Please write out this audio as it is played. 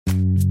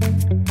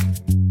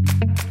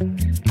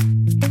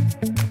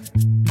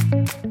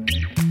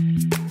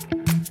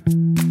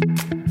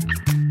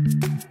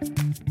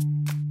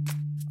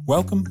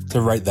Welcome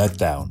to Write That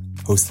Down,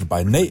 hosted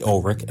by Nate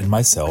Ulrich and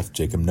myself,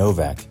 Jacob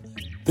Novak.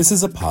 This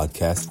is a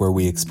podcast where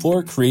we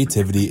explore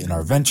creativity in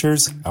our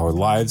ventures, our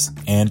lives,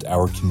 and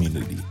our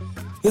community.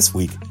 This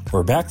week,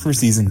 we're back for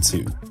Season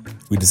 2.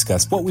 We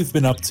discuss what we've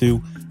been up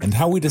to and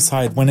how we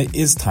decide when it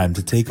is time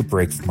to take a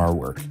break from our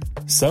work.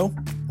 So,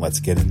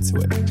 let's get into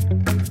it.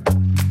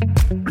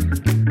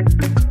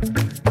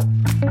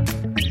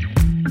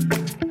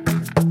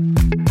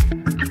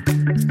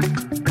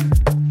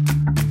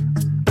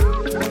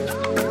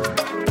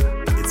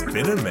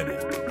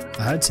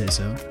 I'd say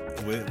so.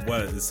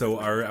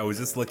 I was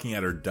just looking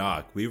at our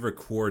doc. We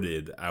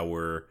recorded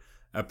our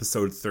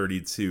episode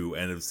 32,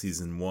 end of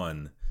season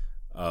 1,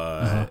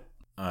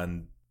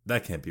 on,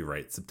 that can't be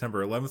right,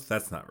 September 11th?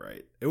 That's not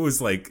right. It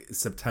was like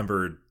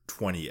September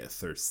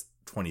 20th or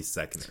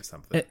 22nd or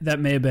something. That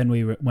may have been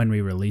when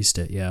we released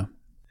it, yeah.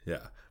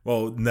 Yeah.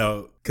 Well,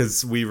 no,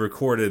 because we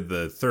recorded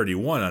the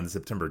 31 on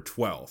September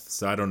 12th,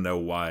 so I don't know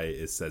why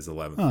it says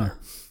 11th there.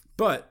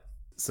 But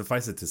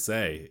suffice it to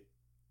say,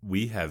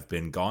 we have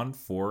been gone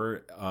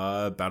for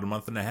about a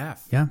month and a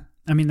half. Yeah.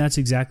 I mean, that's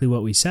exactly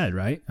what we said,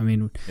 right? I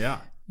mean,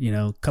 yeah.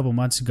 A couple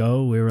months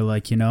ago, we were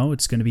like,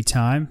 it's going to be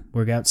time.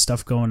 We got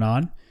stuff going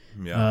on.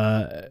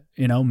 Yeah.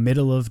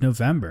 Middle of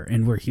November,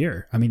 and we're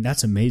here. I mean,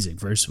 that's amazing,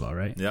 first of all,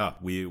 right? Yeah.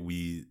 We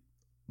we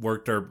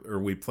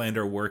planned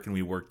our work and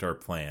we worked our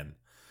plan.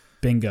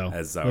 Bingo.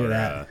 As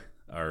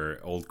our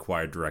old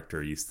choir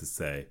director used to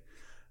say.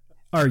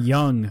 Our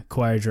young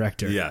choir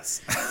director.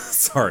 Yes.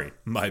 Sorry,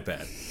 my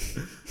bad.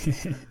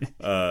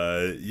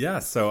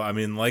 So I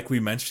mean, like we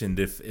mentioned,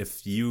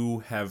 if you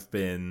have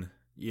been,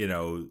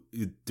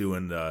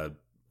 doing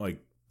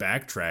like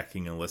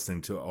backtracking and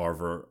listening to all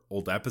of our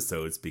old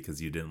episodes because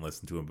you didn't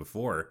listen to them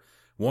before,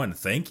 one,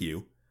 thank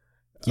you.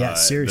 Yeah,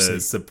 seriously.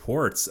 The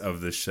supports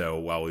of the show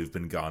while we've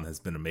been gone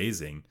has been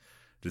amazing.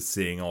 Just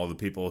seeing all the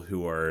people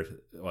who are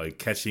like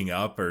catching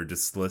up or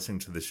just listening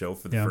to the show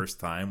for the first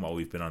time while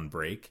we've been on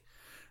break.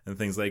 And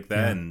things like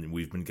that. Yeah. And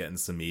we've been getting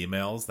some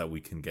emails that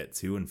we can get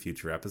to in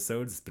future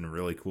episodes. It's been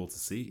really cool to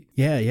see.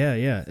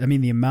 Yeah. I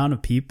mean, the amount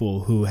of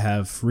people who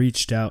have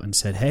reached out and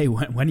said, hey,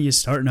 when are you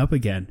starting up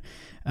again?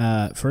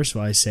 First of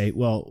all, I say,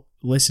 well,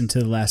 listen to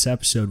the last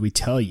episode, we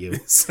tell you.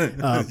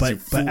 But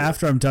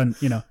after I'm done,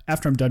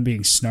 after I'm done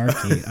being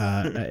snarky,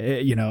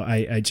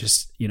 I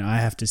just, I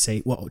have to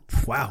say, well,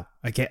 wow,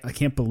 I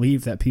can't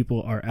believe that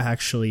people are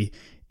actually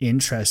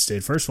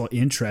interested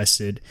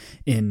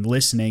in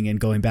listening and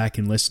going back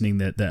and listening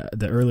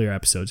the earlier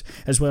episodes,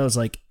 as well as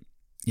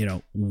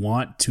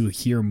want to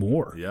hear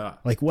more. Yeah.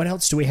 Like, what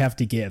else do we have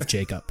to give,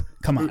 Jacob?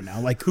 Come on now.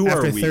 Like, who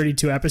after are we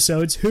 32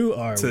 episodes, who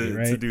are we,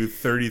 right? To do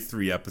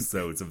 33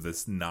 episodes of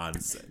this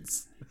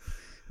nonsense.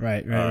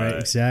 Right,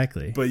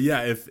 exactly. But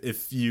yeah,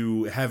 if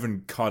you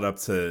haven't caught up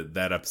to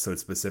that episode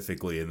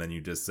specifically, and then you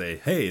just say,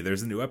 hey,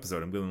 there's a new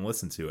episode, I'm going to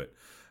listen to it.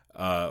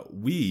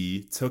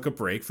 We took a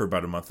break for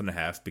about a month and a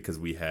half because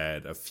we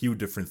had a few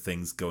different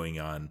things going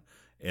on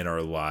in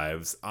our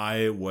lives.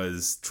 I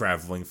was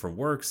traveling for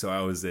work, so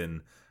I was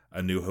in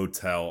a new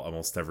hotel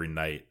almost every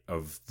night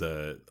of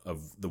the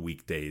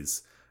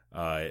weekdays.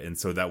 And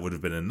so that would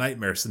have been a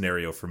nightmare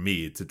scenario for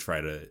me to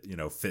try to,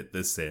 fit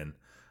this in,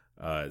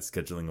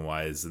 scheduling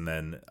wise. And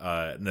then,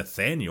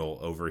 Nathaniel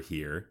over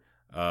here,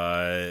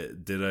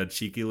 did a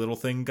cheeky little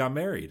thing, got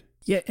married.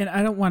 Yeah, and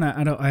I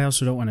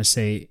also don't want to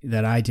say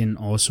that I didn't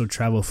also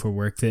travel for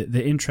work.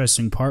 The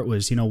interesting part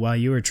was, while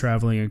you were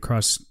traveling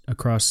across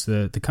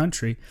the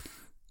country,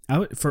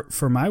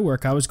 for my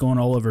work, I was going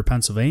all over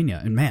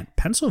Pennsylvania. And man,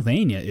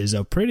 Pennsylvania is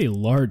a pretty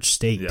large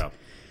state. Yeah.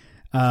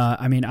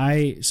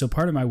 So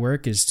part of my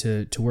work is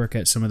to work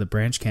at some of the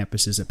branch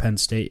campuses at Penn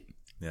State.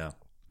 Yeah.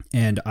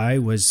 And I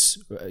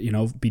was,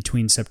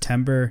 between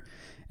September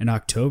and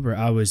October,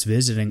 I was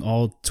visiting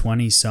all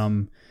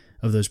 20-some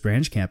of those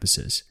branch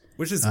campuses.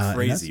 Which is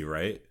crazy,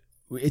 right?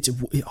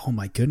 Oh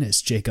my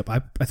goodness, Jacob!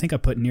 I think I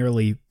put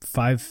nearly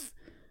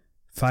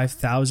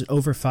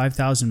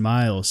 5,000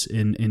 miles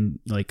in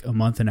like a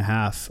month and a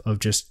half of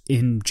just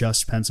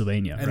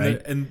Pennsylvania, and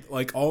right? And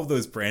like all of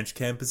those branch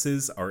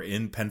campuses are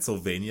in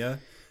Pennsylvania,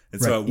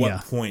 and so at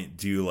what point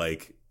do you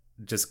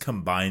just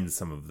combine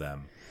some of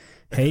them?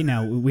 Hey,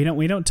 now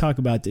we don't talk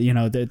about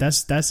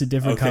that's a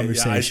different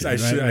conversation.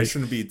 Yeah, I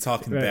shouldn't be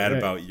talking bad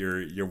about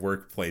your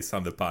workplace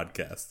on the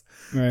podcast.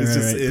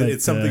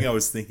 It's something I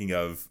was thinking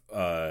of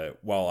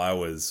while I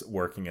was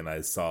working, and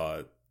I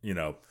saw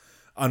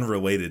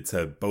unrelated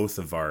to both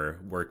of our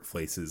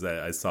workplaces.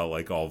 I saw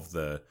all of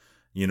the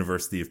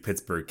University of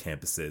Pittsburgh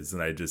campuses,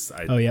 and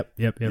yep.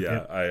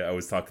 I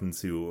was talking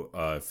to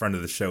a friend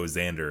of the show,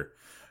 Xander,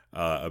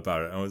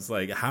 about it. I was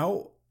like,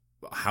 how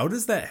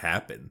does that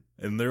happen?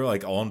 And they're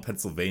all in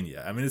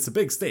Pennsylvania. I mean, it's a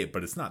big state,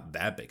 but it's not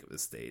that big of a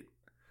state.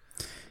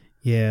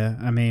 Yeah,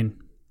 I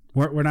mean,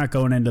 we're not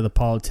going into the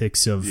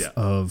politics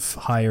of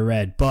higher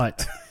ed,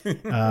 but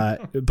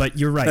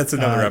you're right. That's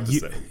another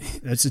episode.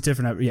 That's a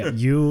different. Yeah,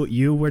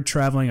 you were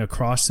traveling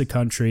across the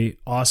country,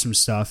 awesome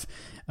stuff,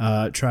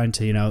 trying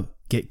to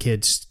get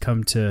kids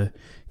come to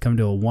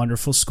a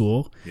wonderful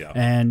school. Yeah.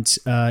 And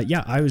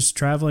I was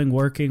traveling,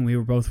 working. We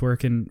were both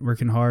working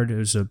hard. It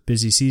was a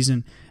busy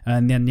season.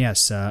 And then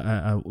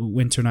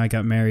Winter and I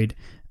got married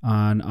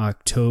on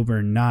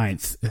October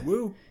 9th.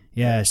 Woo.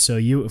 Yeah, so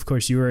you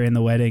were in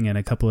the wedding, and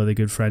a couple other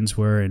good friends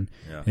were, and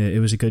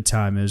it was a good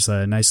time. It was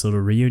a nice little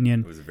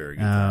reunion. It was a very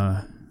good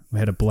time. We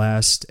had a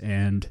blast,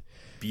 and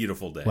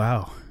beautiful day.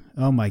 Wow.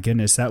 Oh my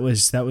goodness, that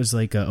was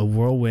like a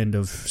whirlwind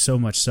of so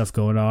much stuff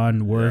going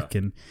on, work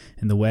and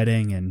the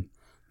wedding, and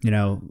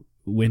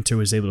Winter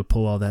was able to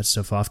pull all that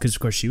stuff off because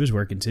of course she was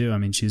working too. I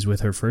mean, she's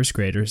with her first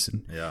graders,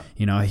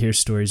 and I hear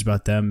stories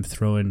about them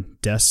throwing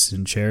desks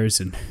and chairs,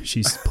 and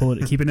she's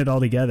keeping it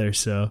all together.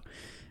 So,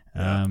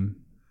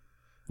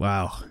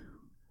 wow,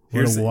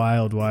 what a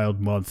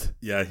wild month.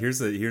 Yeah,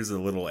 here's a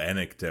little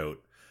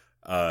anecdote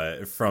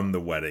from the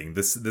wedding.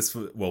 This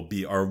will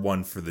be our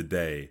one for the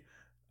day,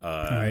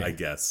 right. I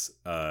guess,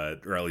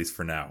 or at least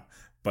for now.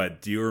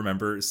 But do you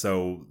remember?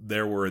 So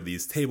there were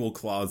these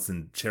tablecloths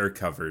and chair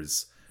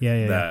covers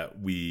that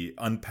we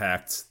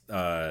unpacked.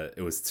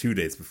 It was 2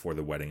 days before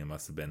the wedding. It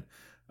must have been.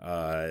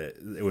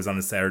 It was on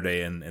a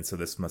Saturday, and so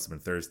this must have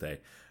been Thursday.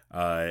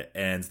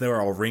 And they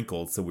were all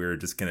wrinkled, so we were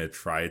just gonna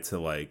try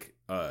to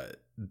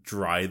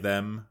dry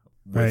them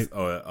with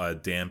a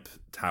damp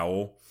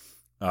towel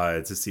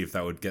to see if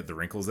that would get the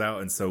wrinkles out.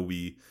 And so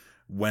we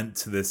went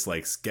to this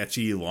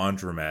sketchy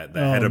laundromat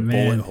that had a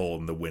bullet hole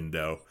in the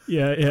window.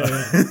 Yeah.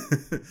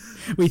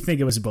 We think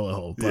it was a bullet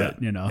hole, but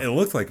it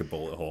looked like a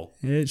bullet hole.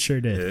 It sure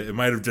did. It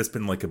might have just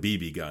been like a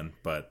BB gun,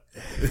 but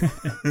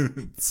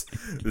it's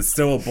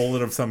still a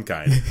bullet of some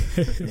kind.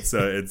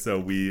 And so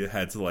we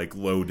had to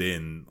load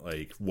in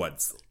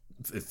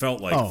it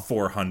felt like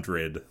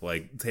 400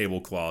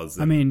 tablecloths.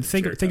 I mean,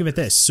 think of it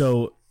this: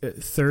 so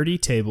 30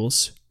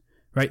 tables.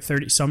 Right,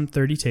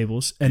 30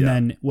 tables, and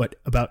then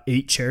about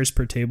 8 chairs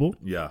per table?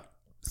 Yeah.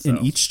 So.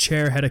 And each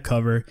chair had a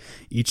cover,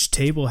 each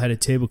table had a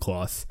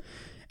tablecloth,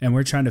 and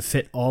we're trying to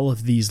fit all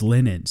of these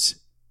linens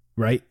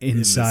right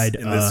inside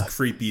in this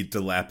creepy,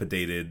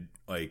 dilapidated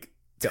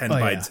 10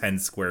 by 10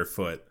 square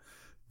foot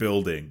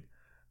building,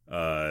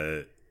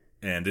 and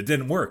it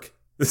didn't work.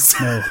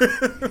 No,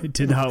 it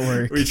did not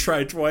work. We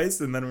tried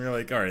twice, and then we were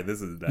like, all right,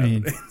 this isn't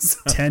happening.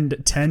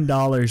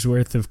 $10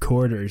 worth of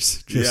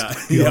quarters.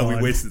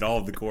 We wasted all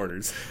of the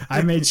quarters.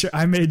 I made sure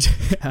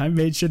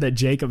that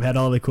Jacob had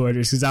all the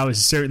quarters because I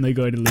was certainly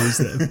going to lose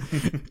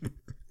them.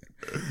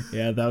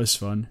 Yeah, that was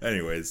fun.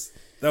 Anyways,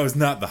 that was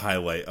not the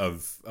highlight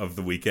of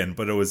the weekend,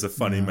 but it was a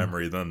funny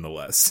memory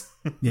nonetheless.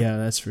 Yeah,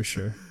 that's for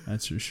sure.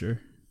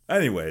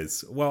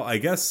 Anyways, well, I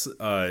guess,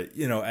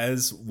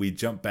 as we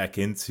jump back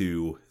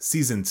into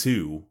season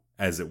 2,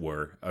 as it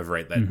were, of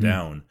Write That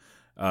Down,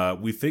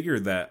 we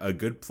figured that a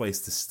good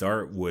place to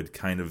start would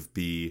kind of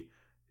be,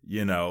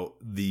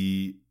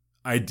 the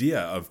idea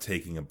of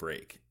taking a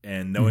break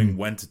and knowing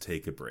when to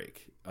take a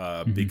break,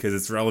 because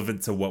it's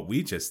relevant to what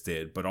we just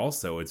did, but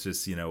also it's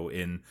just,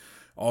 in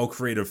all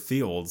creative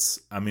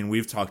fields. I mean,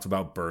 we've talked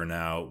about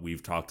burnout,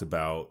 we've talked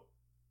about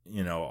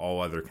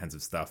all other kinds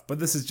of stuff. But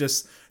this is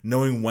just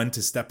knowing when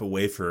to step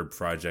away for a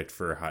project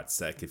for a hot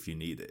sec if you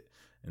need it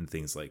and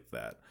things like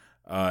that.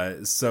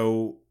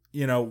 So,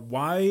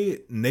 why,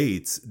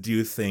 Nate, do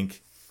you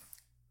think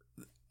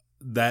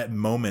that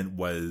moment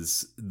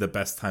was the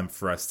best time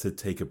for us to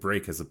take a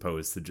break as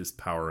opposed to just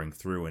powering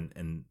through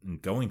and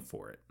going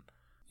for it?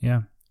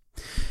 Yeah.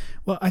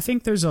 Well, I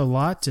think there's a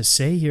lot to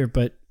say here,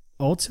 but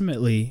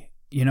ultimately,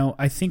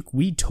 I think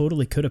we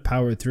totally could have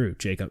powered through,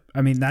 Jacob.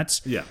 I mean, that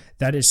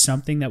is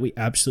something that we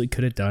absolutely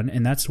could have done.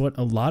 And that's what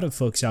a lot of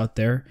folks out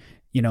there,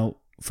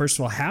 first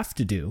of all, have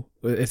to do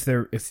if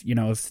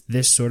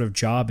this sort of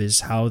job is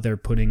how they're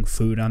putting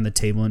food on the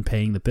table and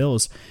paying the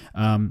bills.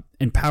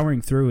 And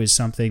powering through is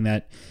something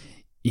that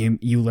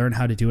you learn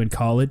how to do in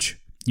college.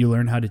 You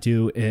learn how to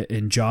do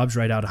in jobs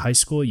right out of high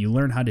school. You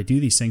learn how to do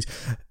these things.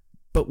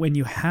 But when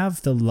you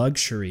have the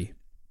luxury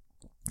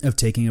of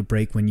taking a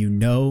break, when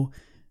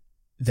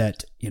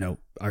that,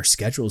 our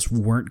schedules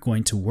weren't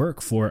going to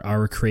work for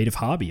our creative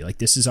hobby.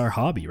 This is our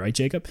hobby, right,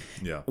 Jacob?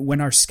 Yeah.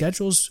 When our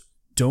schedules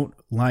don't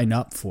line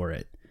up for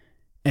it,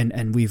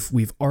 and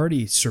we've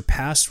already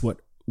surpassed what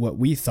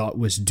we thought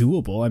was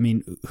doable. I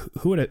mean,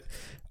 who would have,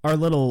 our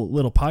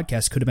little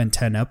podcast could have been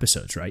 10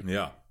 episodes, right?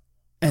 Yeah.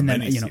 And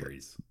then,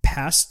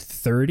 past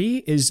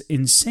 30 is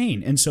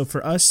insane. And so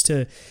for us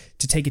to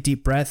take a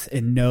deep breath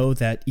and know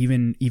that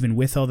even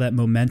with all that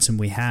momentum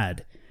we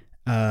had,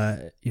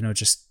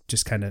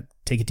 just kind of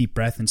take a deep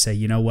breath and say,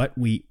 you know what,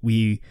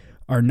 we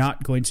are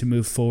not going to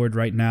move forward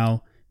right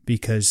now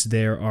because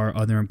there are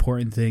other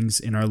important things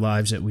in our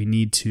lives that we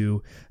need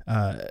to,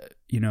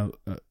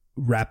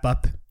 wrap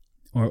up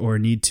or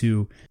need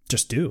to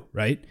just do,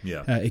 right?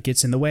 Yeah. It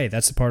gets in the way.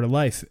 That's a part of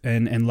life.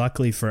 And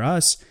luckily for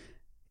us,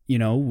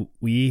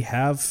 we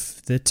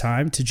have the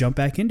time to jump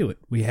back into it.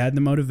 We had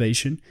the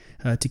motivation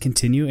to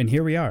continue, and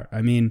here we are.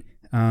 I mean,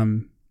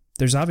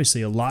 there's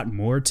obviously a lot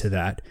more to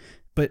that,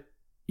 but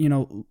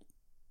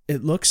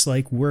it looks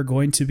like we're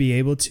going to be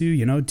able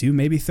to, do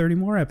maybe 30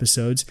 more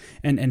episodes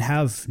and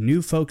have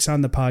new folks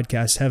on the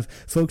podcast, have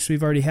folks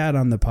we've already had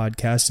on the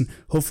podcast, and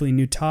hopefully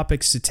new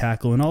topics to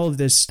tackle, and all of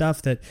this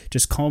stuff that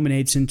just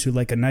culminates into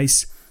like a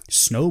nice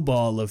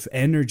snowball of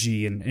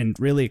energy and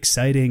really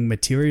exciting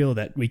material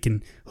that we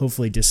can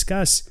hopefully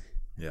discuss.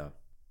 Yeah.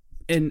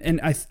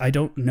 And I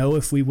don't know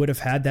if we would have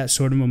had that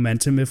sort of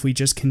momentum if we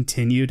just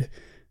continued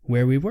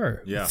where we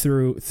were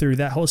through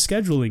that whole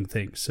scheduling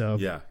thing. So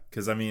yeah,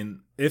 because I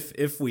mean,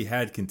 if we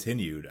had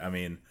continued, I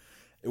mean,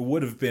 it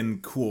would have been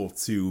cool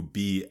to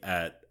be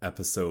at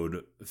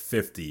episode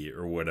 50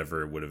 or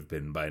whatever it would have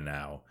been by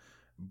now.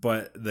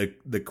 But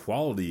the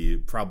quality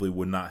probably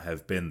would not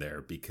have been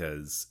there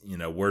because,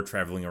 we're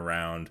traveling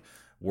around,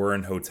 we're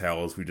in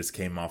hotels, we just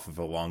came off of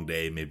a long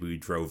day, maybe we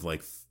drove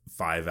like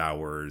 5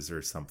 hours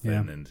or something,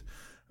 and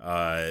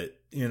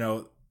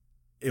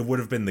it would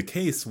have been the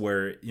case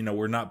where,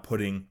 we're not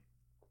putting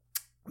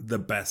the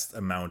best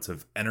amount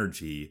of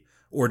energy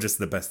or just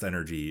the best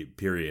energy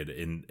period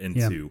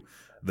into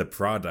the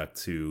product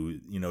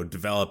to,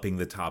 developing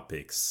the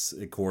topics,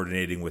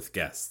 coordinating with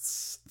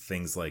guests,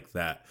 things like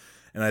that.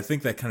 And I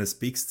think that kind of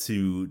speaks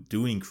to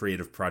doing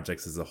creative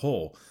projects as a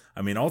whole.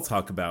 I mean, I'll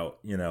talk about,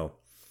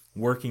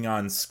 working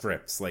on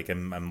scripts. Like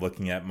I'm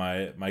looking at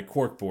my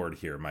corkboard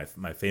here,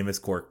 my famous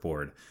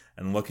corkboard,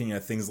 and looking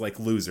at things like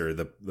Loser,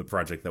 the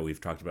project that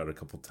we've talked about a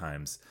couple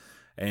times.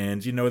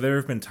 And, there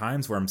have been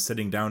times where I'm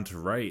sitting down to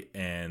write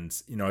and,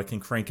 I can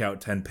crank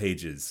out 10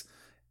 pages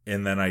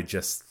and then I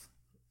just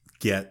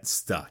get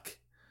stuck.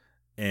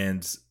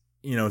 And,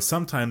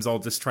 sometimes I'll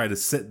just try to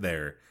sit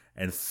there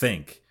and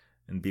think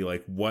and be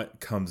like, what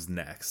comes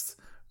next?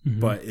 Mm-hmm.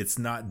 But it's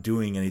not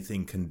doing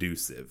anything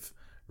conducive,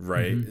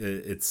 right?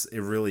 Mm-hmm.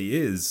 It really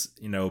is,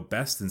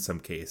 best in some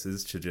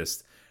cases to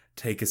just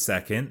take a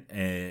second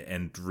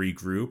and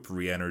regroup,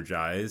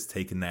 re-energize,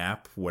 take a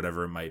nap,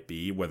 whatever it might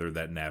be, whether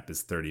that nap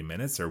is 30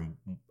 minutes or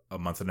a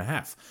month and a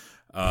half.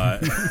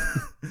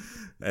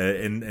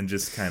 And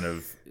just kind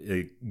of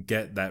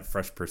get that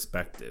fresh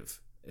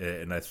perspective.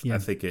 And I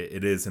think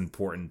it is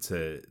important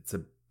to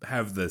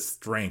have the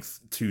strength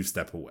to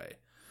step away.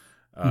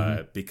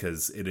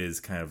 Because it is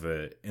kind of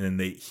an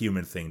innate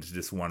human thing to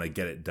just want to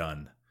get it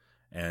done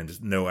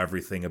and know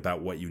everything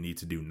about what you need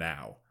to do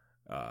now.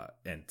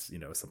 And,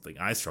 something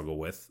I struggle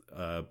with.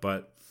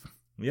 But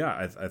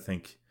yeah, I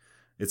think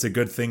it's a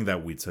good thing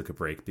that we took a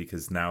break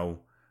because now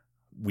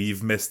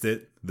we've missed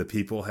it. The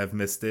people have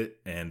missed it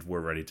and we're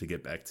ready to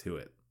get back to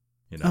it.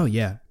 Oh,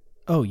 yeah.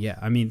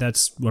 I mean,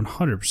 that's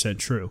 100%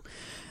 true.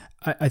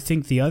 I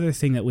think the other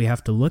thing that we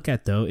have to look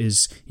at, though,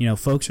 is,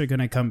 people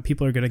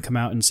are going to come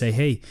out and say,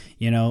 hey,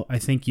 I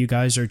think you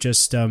guys are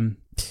just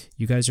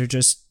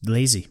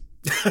lazy.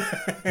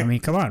 I mean,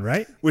 come on,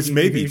 right? Which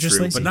may be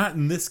true, but not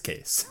in this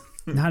case.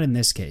 Not in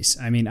this case.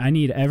 I mean, I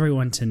need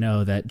everyone to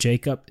know that,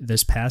 Jacob,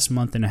 this past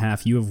month and a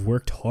half, you have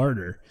worked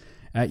harder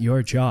at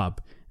your job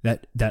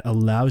that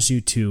allows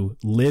you to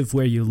live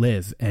where you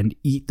live and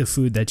eat the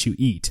food that you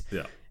eat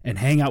and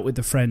hang out with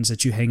the friends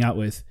that you hang out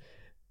with.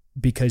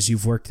 Because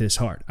you've worked this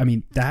hard. I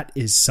mean, that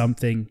is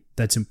something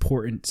that's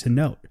important to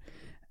note.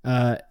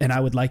 And I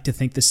would like to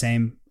think the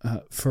same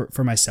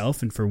for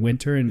myself and for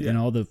Winter and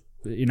all the,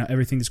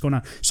 everything that's going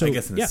on. So I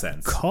guess in a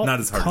sense, not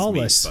as hard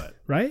as me, but,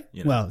 right?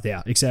 Well,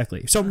 yeah,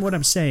 exactly. So what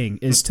I'm saying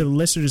is to the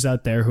listeners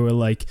out there who are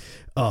like,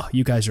 oh,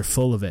 you guys are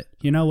full of it.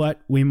 You know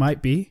what? We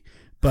might be,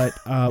 but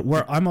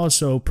I'm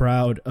also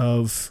proud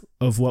of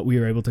what we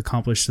were able to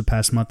accomplish the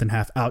past month and a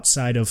half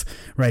outside of,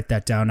 write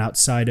that down,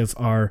 outside of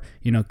our,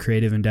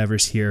 creative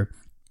endeavors here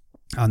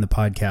on the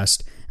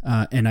podcast.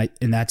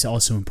 And that's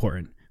also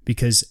important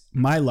because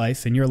my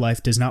life and your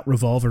life does not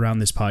revolve around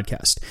this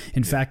podcast.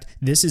 In fact,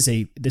 this is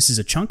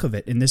a chunk of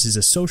it, and this is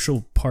a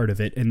social part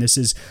of it. And this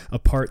is a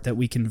part that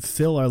we can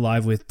fill our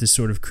life with to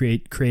sort of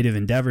create creative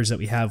endeavors that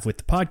we have with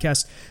the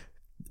podcast.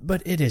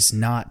 But it is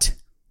not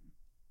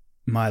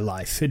my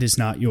life. It is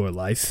not your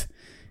life.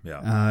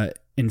 Yeah.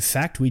 In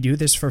fact, we do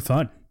this for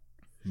fun.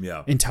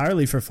 Yeah.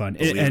 Entirely for fun.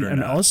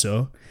 And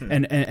also,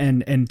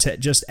 and to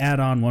just add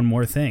on one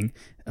more thing,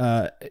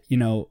 part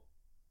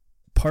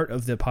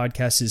of the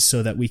podcast is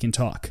so that we can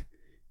talk.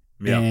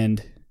 Yeah.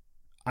 And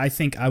I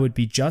think I would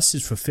be just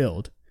as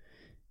fulfilled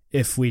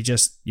if we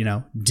just,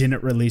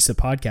 didn't release a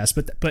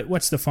podcast. But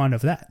what's the fun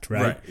of that,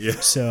 right? Yeah.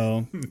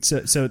 So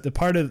the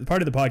part of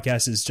the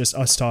podcast is just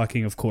us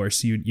talking, of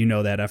course. You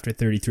know that after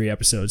 32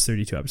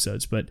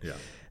 episodes, but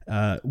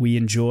we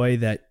enjoy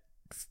that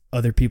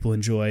other people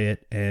enjoy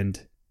it,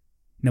 and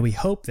we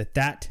hope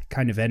that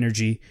kind of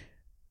energy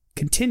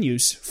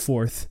continues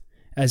forth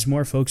as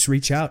more folks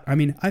reach out. I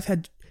mean, I've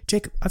had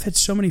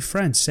so many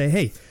friends say,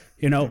 hey,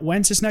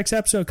 when's this next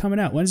episode coming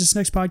out? When's this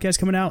next podcast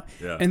coming out?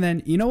 Yeah. And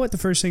then, what the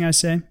first thing I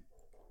say?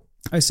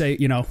 I say,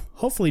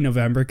 hopefully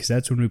November, because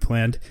that's when we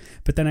planned.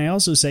 But then I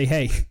also say,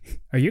 hey,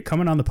 are you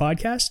coming on the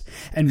podcast?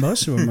 And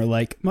most of them are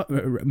like,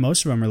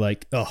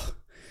 oh,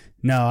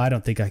 no, I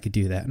don't think I could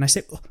do that. And I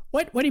say,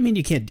 what do you mean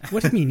you can't?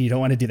 What do you mean you don't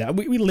want to do that?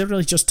 We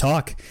literally just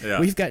talk. Yeah.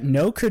 We've got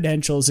no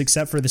credentials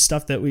except for the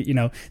stuff that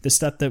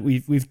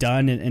we've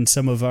done and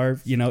some of our,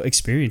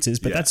 experiences,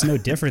 but that's no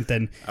different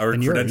than our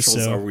than credentials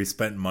yours, so. are we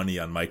spent money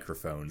on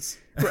microphones.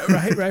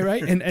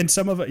 Right. And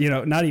some of it,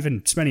 not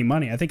even spending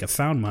money. I think I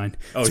found mine.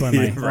 That's why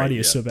my audio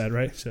is so bad,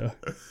 right? So,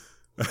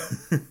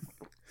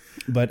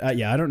 but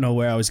I don't know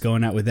where I was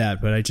going at with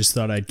that, but I just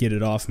thought I'd get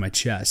it off my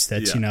chest.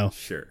 That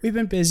sure. We've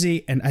been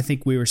busy, and I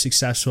think we were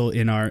successful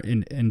in our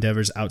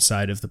endeavors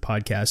outside of the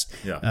podcast.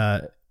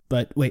 Yeah.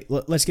 But wait,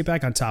 let's get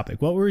back on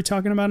topic. What were we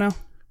talking about now?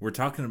 We're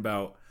talking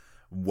about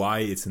why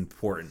it's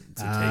important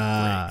to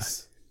take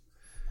breaks.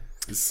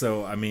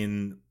 So, I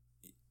mean,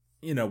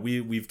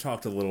 we've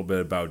talked a little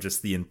bit about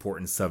just the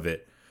importance of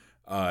it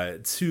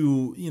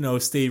to,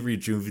 stay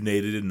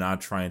rejuvenated and not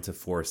trying to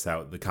force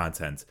out the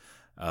content.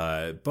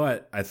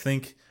 But I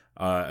think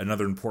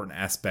another important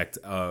aspect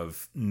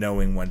of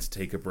knowing when to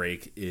take a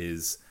break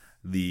is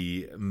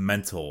the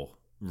mental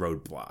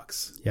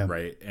roadblocks,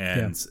 right?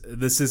 And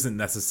this isn't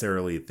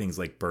necessarily things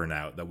like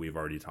burnout that we've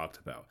already talked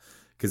about,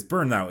 because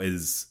burnout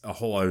is a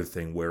whole other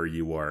thing where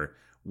you are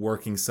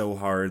working so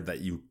hard that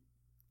you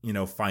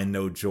find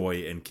no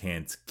joy and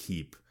can't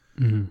keep,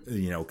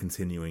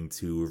 continuing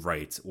to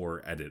write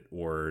or edit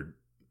or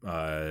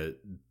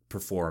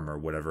perform or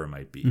whatever it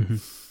might be.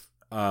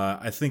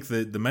 I think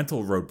the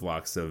mental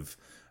roadblocks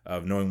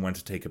of knowing when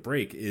to take a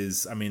break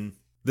is, I mean,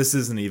 this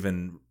isn't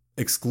even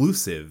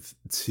exclusive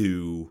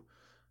to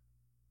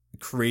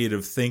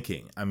creative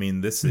thinking. I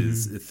mean, this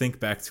is, think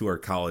back to our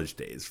college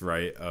days,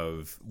 right?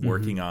 Of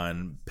working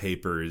on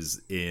papers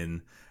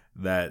in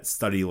that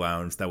study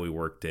lounge that we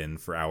worked in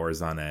for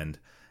hours on end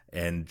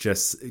and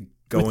just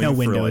going with no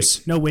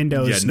windows,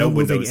 no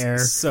moving windows, air.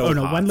 So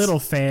hot. One little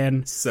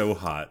fan. So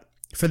hot.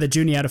 For the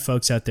Juniata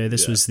folks out there,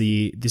 this was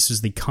the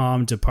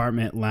comm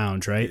department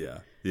lounge, right?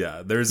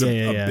 Yeah. There's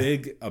a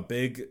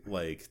big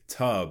like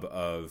tub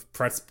of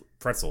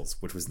pretzels,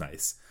 which was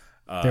nice.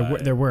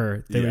 They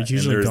were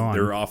usually gone.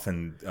 There were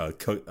often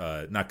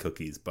not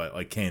cookies, but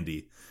like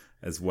candy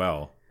as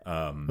well,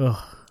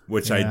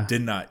 which I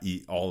did not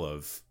eat all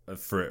of.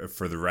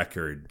 For the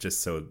record,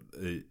 just so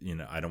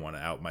I don't want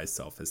to out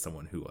myself as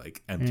someone who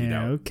like emptied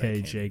out.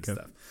 Okay,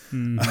 Jacob.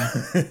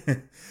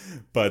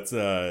 But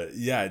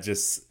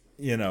just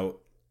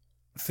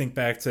think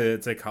back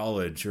to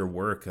college or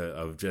work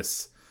of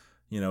just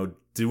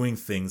doing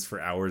things for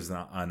hours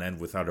on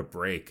end without a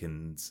break,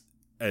 and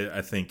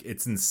I think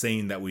it's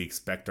insane that we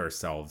expect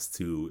ourselves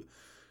to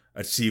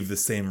achieve the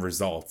same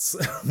results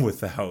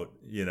without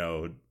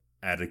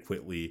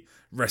adequately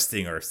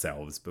resting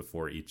ourselves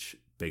before each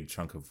big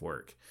chunk of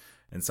work.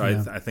 And so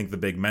I think the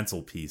big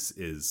mental piece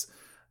is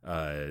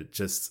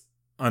just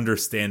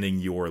understanding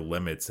your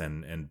limits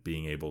and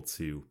being able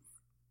to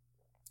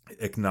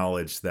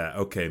acknowledge that,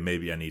 okay,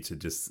 maybe I need to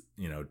just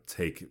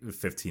take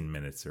 15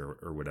 minutes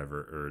or whatever,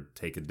 or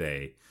take a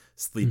day,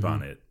 sleep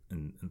on it,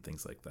 and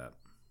things like that.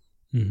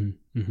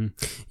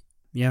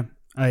 Yeah,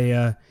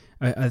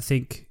 I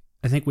think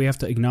we have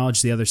to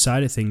acknowledge the other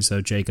side of things,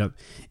 though, Jacob,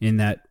 in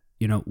that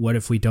what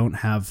if we don't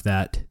have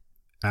that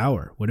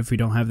hour? What if we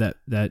don't have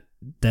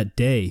that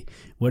day?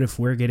 What if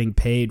we're getting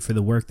paid for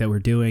the work that we're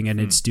doing and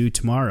it's due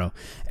tomorrow?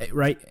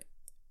 Right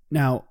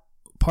now,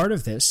 part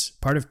of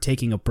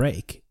taking a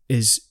break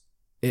is,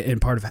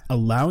 and part of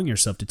allowing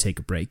yourself to take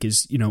a break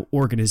is,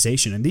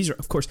 organization. And these are,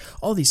 of course,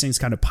 all these things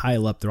kind of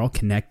pile up. They're all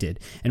connected.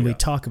 And we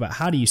talk about,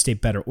 how do you stay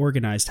better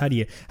organized? How do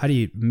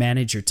you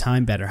manage your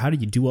time better? How do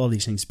you do all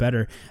these things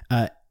better?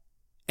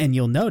 And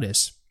you'll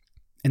notice,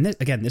 and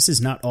this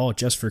is not all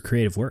just for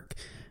creative work.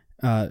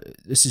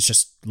 This is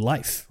just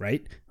life,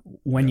 right?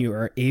 When you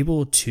are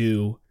able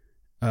to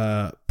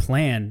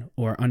plan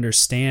or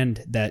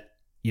understand that,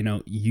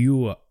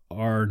 you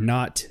are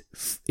not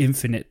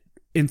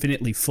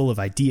infinitely full of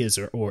ideas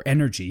or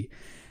energy,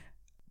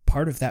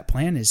 part of that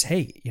plan is,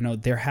 hey,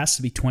 there has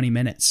to be 20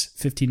 minutes,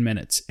 15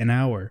 minutes, an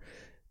hour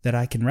that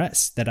I can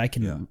rest, that I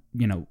can,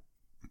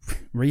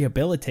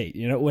 rehabilitate,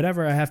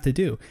 whatever I have to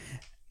do.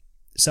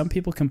 Some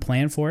people can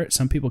plan for it.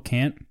 Some people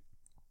can't.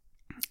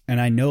 And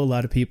I know a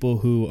lot of people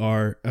who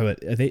are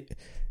they.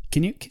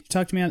 Can you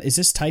talk to me on, is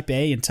this type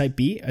A and type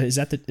B? Is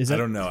that? I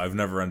don't know. I've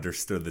never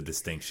understood the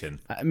distinction.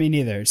 Me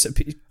neither. So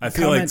I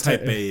feel like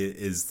type A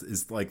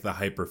is like the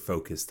hyper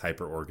focused,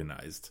 hyper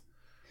organized.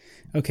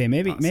 Okay,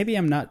 maybe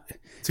I'm not.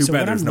 Too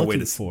bad there's no way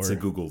to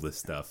Google this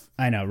stuff.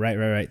 I know,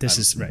 right. This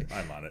is right.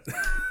 I'm on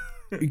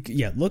it.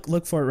 Yeah,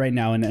 look for it right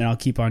now, and I'll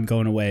keep on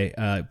going away,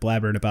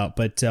 blabbering about.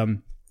 But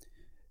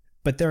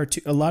there are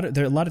a lot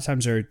of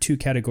times there are two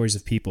categories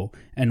of people,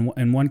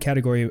 and one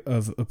category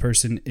of a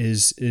person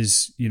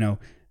is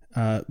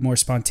more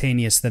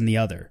spontaneous than the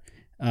other,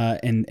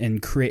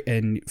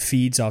 and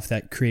feeds off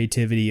that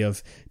creativity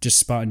of just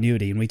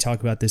spontaneity. And we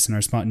talk about this in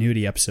our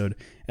spontaneity episode.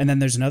 And then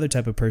there's another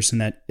type of person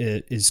that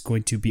is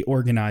going to be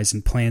organized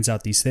and plans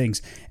out these things.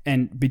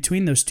 And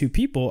between those two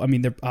people, I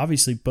mean, they're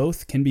obviously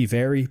both can be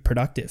very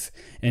productive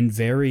and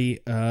very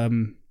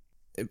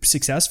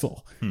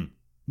successful.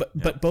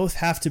 But both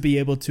have to be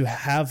able to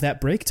have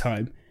that break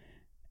time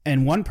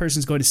and one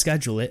person's going to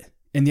schedule it,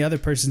 and the other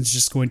person's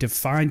just going to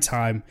find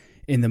time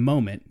in the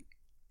moment.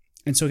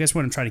 And so I guess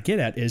what I'm trying to get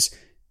at is,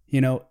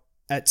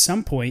 at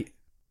some point,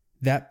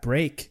 that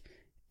break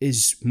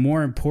is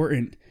more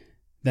important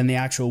than the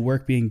actual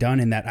work being done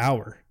in that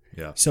hour.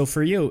 Yeah. So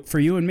for you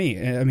and me,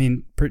 I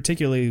mean,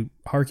 particularly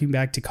harking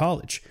back to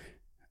college,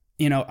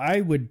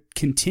 I would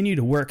continue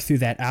to work through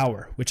that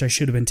hour, which I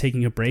should have been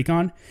taking a break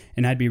on,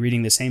 and I'd be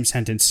reading the same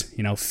sentence,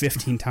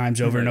 15 times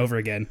over and over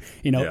again,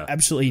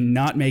 absolutely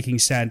not making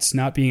sense,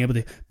 not being able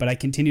to, but I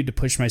continued to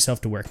push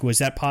myself to work. Was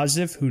that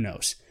positive? Who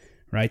knows?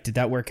 Right? Did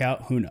that work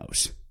out? Who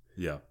knows?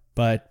 Yeah.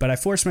 But I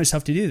forced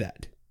myself to do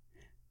that.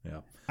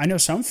 Yeah. I know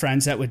some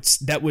friends that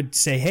would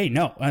say, hey,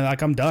 no,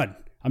 I'm done.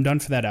 I'm done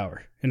for that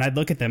hour. And I'd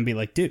look at them and be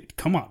like, dude,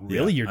 come on,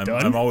 really? You're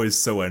done? I'm always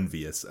so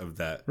envious of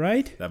that.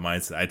 Right? That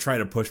mindset. I try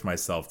to push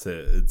myself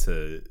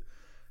to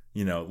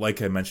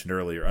like I mentioned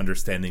earlier,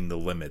 understanding the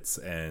limits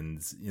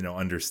and,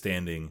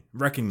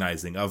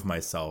 recognizing of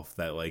myself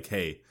that like,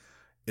 hey,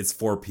 it's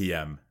 4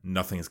 p.m.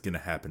 Nothing's going to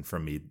happen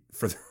from me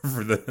for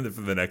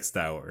the next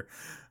hour.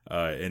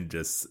 And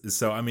just,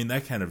 so, I mean,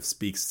 that kind of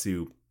speaks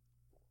to,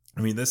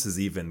 this is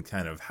even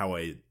kind of how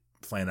I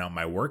plan out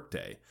my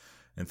workday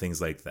and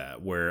things like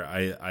that, where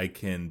I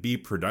can be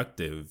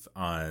productive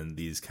on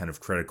these kind of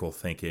critical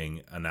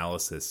thinking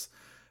analysis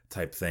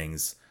type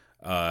things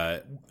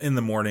in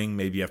the morning,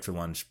 maybe after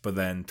lunch. But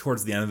then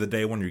towards the end of the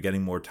day, when you're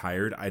getting more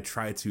tired, I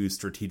try to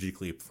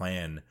strategically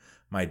plan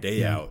my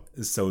day out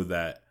so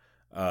that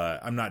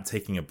I'm not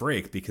taking a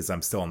break because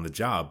I'm still on the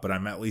job, but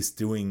I'm at least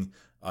doing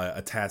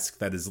a task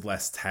that is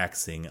less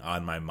taxing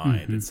on my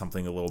mind. It's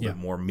something a little bit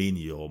more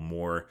menial,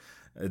 more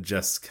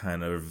just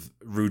kind of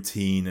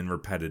routine and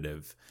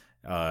repetitive.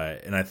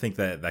 And I think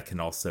that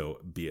can also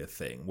be a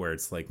thing where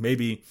it's like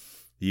maybe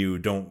you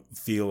don't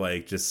feel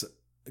like just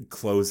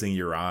closing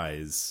your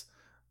eyes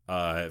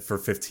for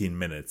 15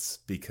 minutes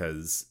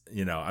because,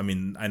 I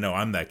know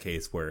I'm that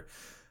case where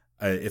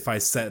if I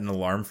set an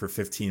alarm for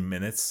 15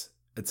 minutes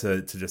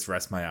to just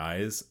rest my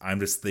eyes, I'm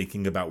just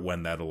thinking about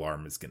when that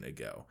alarm is going to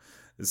go.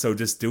 So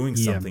just doing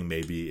something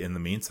maybe in the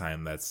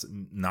meantime that's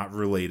not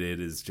related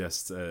is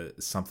just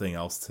something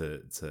else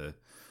to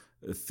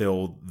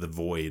fill the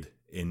void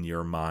in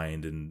your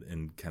mind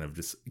and kind of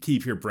just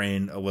keep your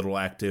brain a little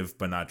active,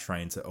 but not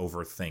trying to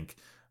overthink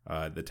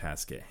the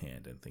task at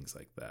hand and things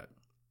like that.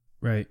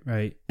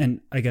 Right.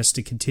 And I guess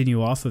to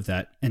continue off of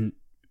that, and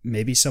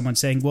maybe someone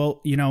saying,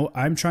 well,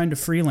 I'm trying to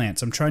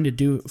freelance. I'm trying to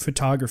do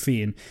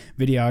photography and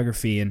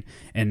videography,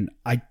 and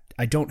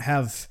I don't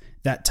have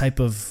that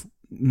type of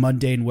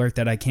mundane work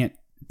that I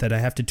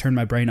have to turn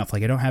my brain off.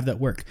 Like I don't have that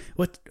work.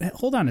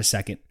 Hold on a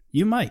second.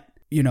 You might.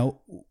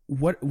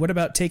 What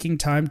about taking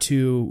time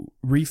to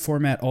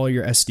reformat all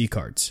your SD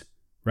cards,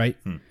 right?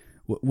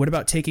 What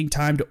about taking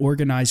time to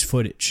organize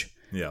footage?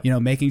 Yeah.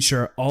 Making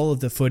sure all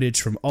of the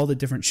footage from all the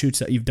different shoots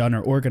that you've done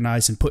are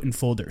organized and put in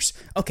folders.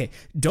 Okay,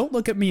 don't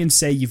look at me and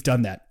say you've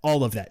done that,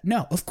 all of that.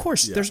 No, of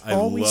course, there's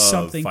always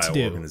something to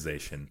do.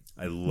 Organization.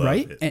 I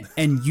love it.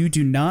 And you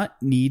do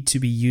not need to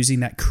be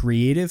using that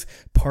creative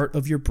part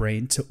of your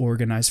brain to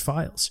organize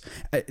files.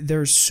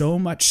 There's so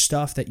much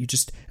stuff that you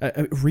just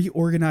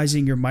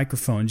reorganizing your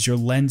microphones, your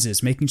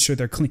lenses, making sure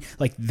they're clean.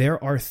 Like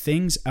there are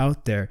things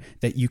out there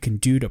that you can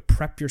do to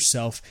prep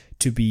yourself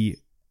to be,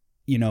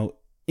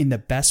 in the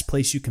best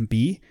place you can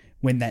be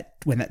when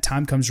that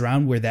time comes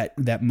around, where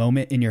that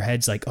moment in your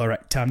head's like, all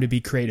right, time to be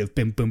creative.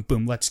 Boom, boom,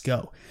 boom. Let's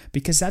go.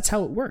 Because that's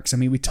how it works. I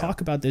mean, we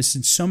talk about this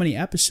in so many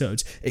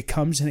episodes. It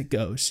comes and it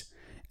goes.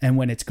 And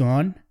when it's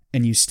gone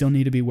and you still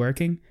need to be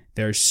working,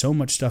 there's so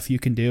much stuff you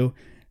can do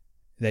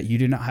that you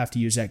do not have to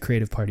use that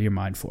creative part of your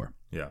mind for.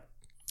 Yeah.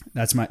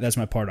 That's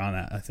my part on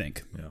that, I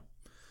think.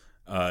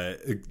 Yeah.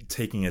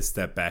 Taking a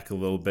step back a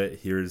little bit,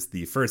 here's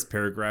the first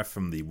paragraph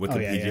from the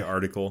Wikipedia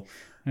article.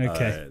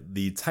 Okay.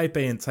 The type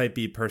A and type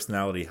B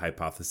personality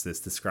hypothesis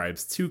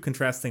describes two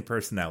contrasting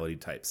personality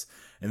types.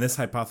 In this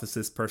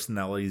hypothesis,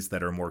 personalities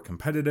that are more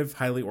competitive,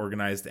 highly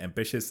organized,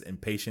 ambitious,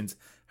 impatient,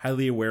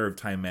 highly aware of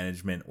time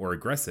management, or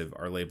aggressive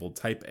are labeled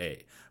type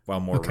A, while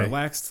more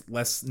relaxed,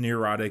 less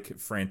neurotic,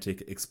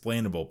 frantic,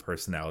 explainable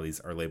personalities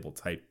are labeled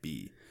type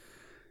B.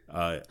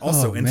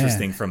 Also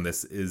interesting from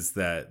this is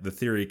that the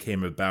theory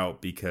came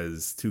about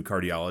because two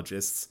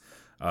cardiologists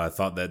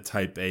thought that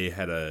type A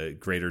had a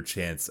greater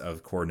chance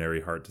of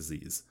coronary heart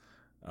disease.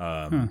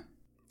 And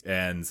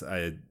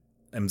I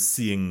am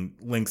seeing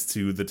links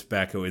to the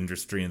tobacco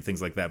industry and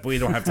things like that, but we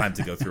don't have time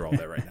to go through all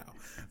that right now.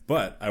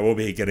 But I will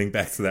be getting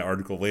back to that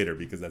article later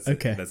because that's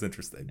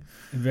interesting.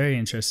 Very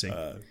interesting.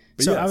 I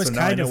was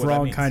kind of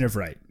wrong, kind of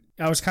right.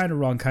 I was kind of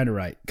wrong, kind of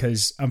right,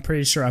 because I'm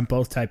pretty sure I'm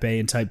both type A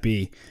and type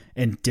B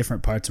in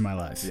different parts of my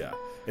life. Yeah.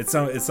 It's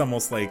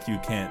almost like you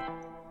can't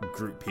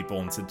group people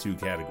into two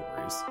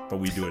categories, but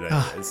we do it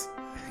anyways.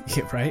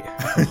 Yeah, right?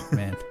 Oh,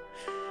 man.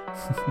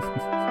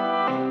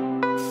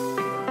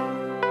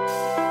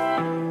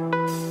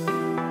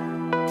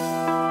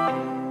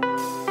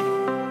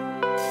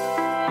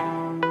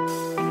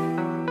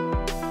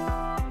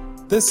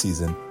 This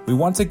season, we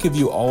want to give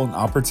you all an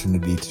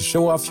opportunity to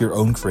show off your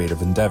own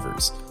creative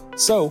endeavors.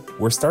 So,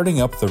 we're starting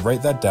up the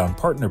Write That Down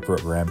Partner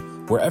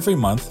Program, where every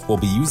month we'll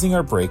be using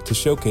our break to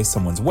showcase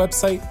someone's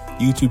website,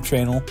 YouTube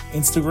channel,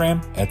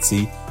 Instagram,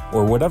 Etsy,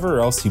 or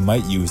whatever else you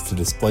might use to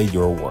display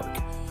your work.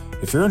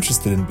 If you're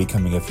interested in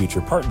becoming a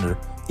future partner,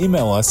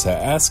 email us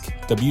at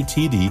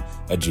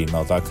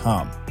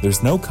askwtd@gmail.com.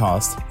 There's no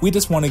cost, we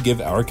just want to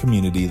give our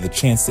community the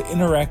chance to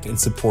interact and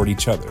support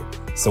each other.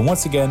 So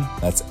once again,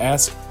 that's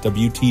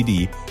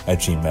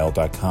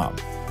askwtd@gmail.com.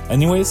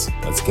 Anyways,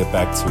 let's get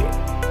back to it.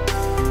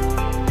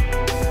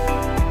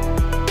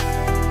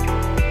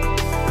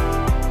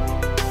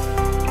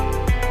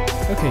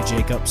 Okay,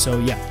 Jacob. So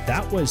yeah,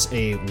 that was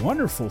a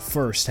wonderful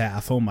first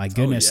half. Oh my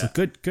goodness,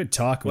 good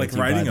talk with you.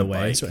 By the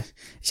way, it's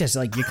just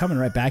like you're coming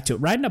right back to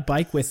it. Riding a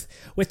bike with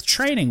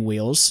training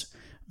wheels,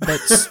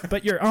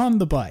 but you're on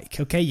the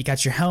bike. Okay, you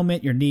got your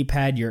helmet, your knee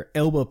pad, your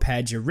elbow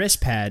pads, your wrist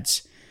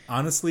pads.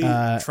 Honestly,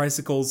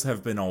 tricycles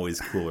have been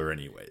always cooler,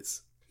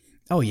 anyways.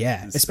 Oh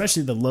yeah,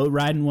 especially the low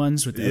riding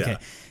ones. But to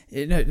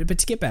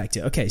get back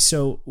to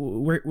so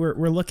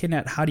we're looking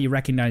at how do you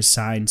recognize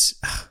signs.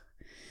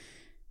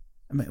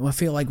 I mean, I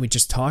feel like we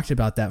just talked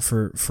about that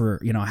for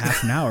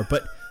half an hour,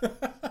 but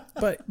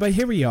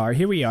here we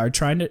are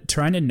trying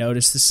to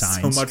notice the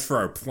signs. So much for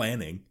our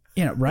planning.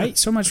 Right?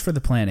 So much for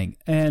the planning.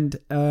 And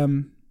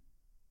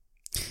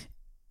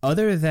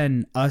other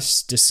than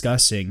us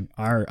discussing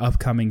our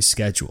upcoming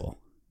schedule,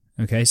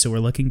 okay, so we're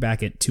looking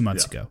back at 2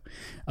 months ago.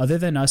 Other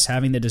than us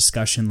having the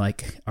discussion,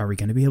 like, are we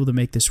going to be able to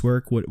make this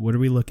work? What are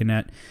we looking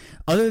at?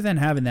 Other than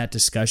having that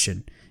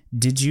discussion,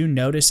 did you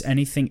notice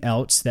anything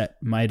else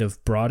that might have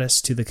brought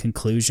us to the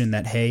conclusion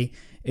that, hey,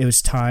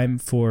 it's time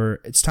for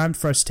us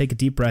to take a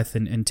deep breath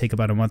and take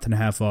about a month and a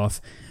half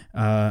off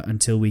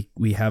until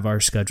we have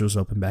our schedules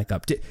open back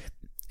up?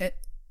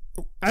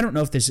 I don't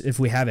know if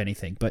we have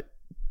anything, but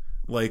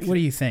what do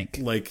you think?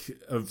 Like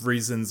of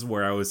reasons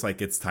where I was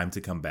like, it's time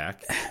to come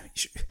back.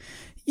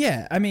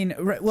 Yeah, I mean,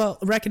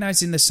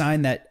 recognizing the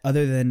sign that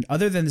other than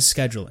the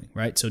scheduling,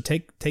 right? So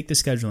take the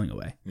scheduling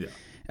away. Yeah.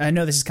 I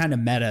know this is kind of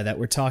meta that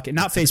we're talking,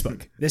 not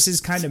Facebook. This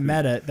is kind of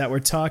meta that we're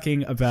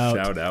talking about.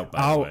 Shout out,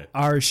 by the way.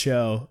 Our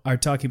show,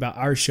 talking about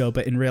our show,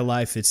 but in real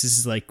life, this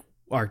is like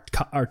our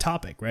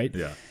topic, right?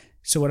 Yeah.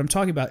 So what I'm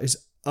talking about is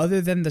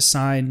other than the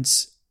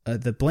signs,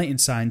 the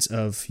blatant signs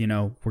of, we're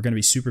going to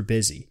be super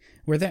busy.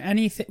 Was there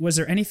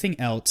anything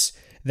else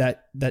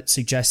that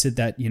suggested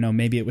that,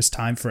 maybe it was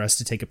time for us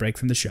to take a break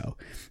from the show?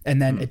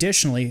 And then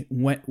additionally,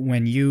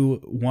 when you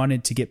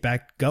wanted to get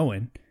back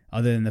going,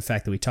 other than the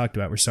fact that we talked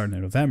about we're starting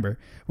in November,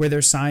 were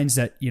there signs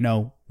that,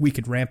 we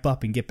could ramp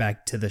up and get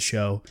back to the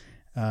show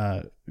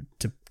to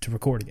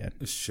record again?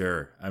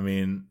 Sure. I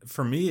mean,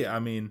 for me,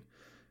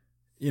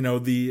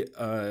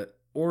 the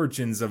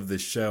origins of the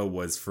show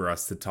was for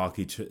us to talk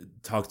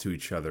to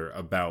each other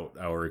about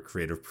our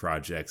creative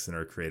projects and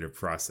our creative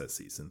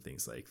processes and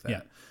things like that.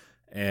 Yeah.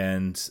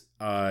 And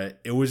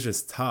it was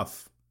just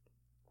tough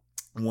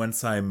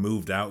once I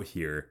moved out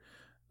here.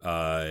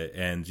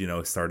 And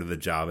started the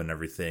job and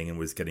everything and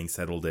was getting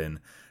settled in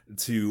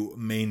to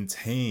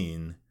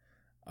maintain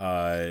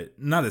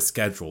not a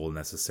schedule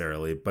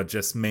necessarily, but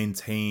just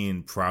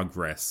maintain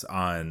progress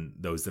on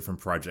those different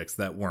projects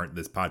that weren't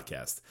this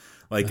podcast.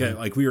 Like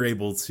we were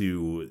able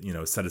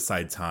to set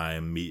aside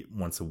time, meet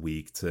once a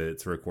week to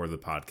record the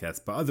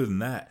podcast, but other than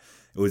that,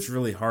 it was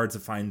really hard to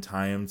find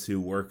time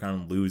to work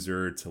on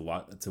Loser, to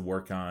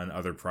work on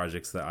other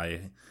projects that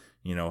I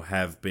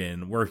have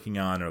been working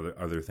on, or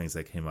other things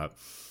that came up.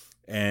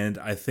 And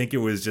I think it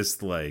was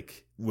just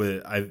like,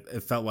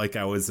 it felt like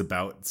I was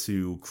about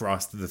to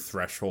cross the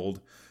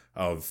threshold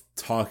of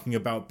talking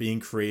about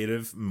being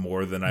creative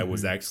more than I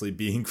was actually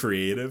being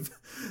creative.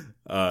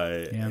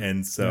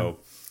 And so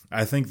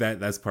I think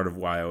that's part of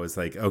why I was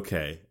like,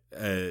 okay,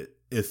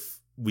 if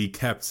we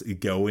kept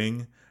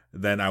going,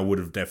 then I would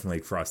have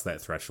definitely crossed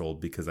that threshold,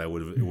 because it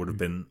would have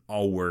been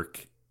all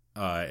work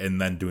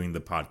and then doing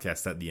the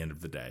podcast at the end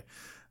of the day.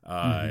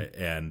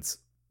 And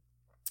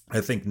I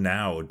think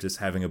now just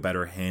having a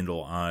better handle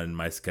on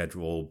my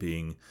schedule,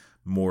 being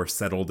more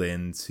settled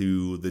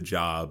into the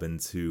job and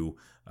to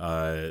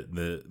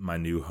my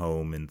new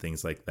home and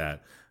things like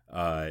that,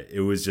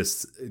 it was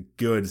just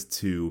good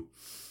to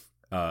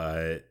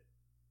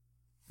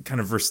kind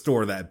of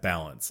restore that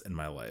balance in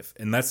my life.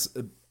 And that's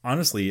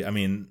honestly,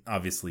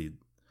 obviously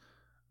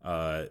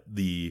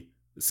the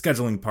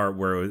scheduling part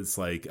where it's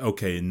like,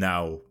 okay,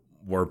 now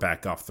we're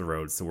back off the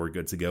road, so we're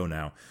good to go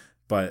now.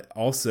 But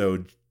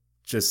also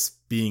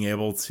just being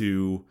able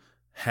to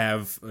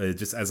have,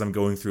 just as I'm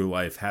going through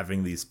life,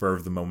 having these spur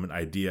of the moment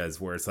ideas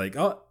where it's like,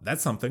 oh,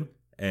 that's something.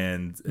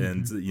 And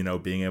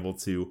being able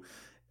to,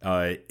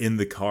 in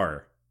the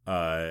car,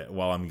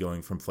 while I'm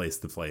going from place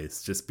to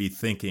place, just be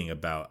thinking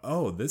about,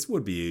 oh, this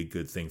would be a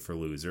good thing for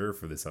Loser,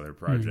 for this other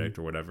project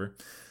or whatever.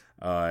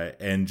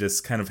 And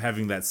just kind of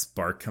having that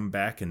spark come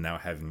back, and now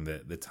having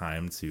the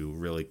time to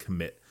really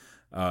commit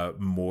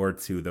more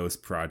to those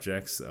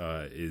projects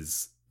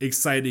is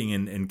exciting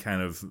and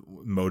kind of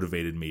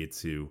motivated me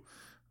to,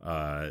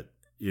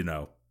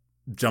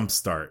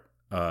 jumpstart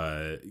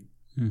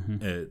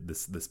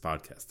this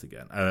podcast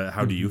again.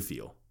 How do you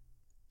feel?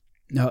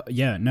 No,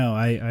 yeah, no,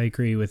 I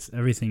agree with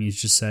everything you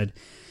just said.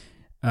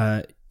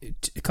 A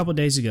couple of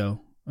days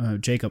ago,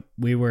 Jacob,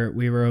 we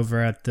were over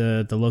at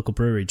the local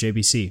brewery,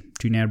 JBC,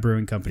 Juniata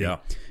Brewing Company. Yeah.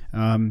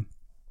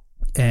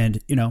 And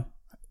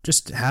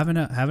just having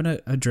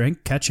a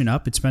drink, catching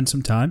up. It's been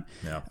some time.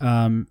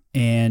 Yeah.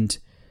 And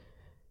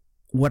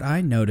what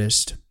I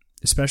noticed,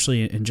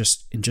 especially in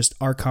just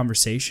our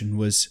conversation,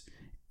 was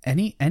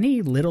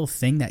any little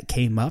thing that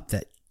came up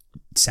that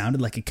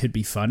sounded like it could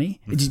be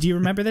funny. Do you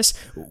remember this?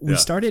 We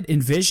started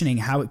envisioning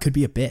how it could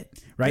be a bit,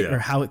 right? Yeah. Or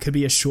how it could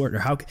be a short,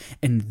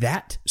 and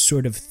that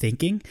sort of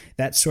thinking,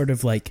 that sort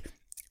of like,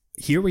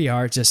 here we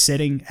are just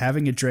sitting,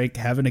 having a drink,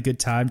 having a good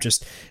time,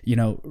 just,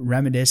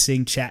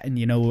 reminiscing, chatting,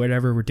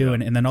 whatever we're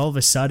doing. And then all of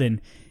a sudden,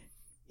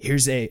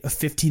 here's a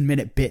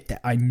 15-minute bit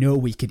that I know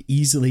we could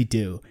easily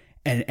do.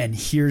 And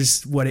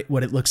here's what it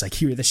looks like.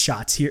 Here are the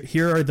shots.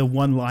 Here are the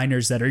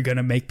one-liners that are going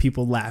to make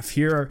people laugh.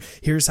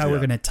 Here's how we're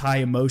going to tie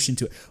emotion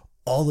to it.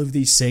 All of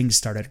these things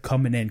started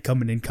coming in.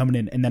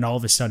 And then all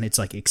of a sudden it's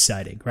like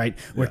exciting, right?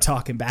 We're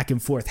talking back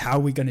and forth. How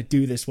are we going to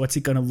do this? What's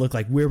it going to look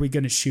like? Where are we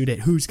going to shoot it?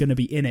 Who's going to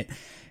be in it?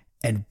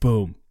 And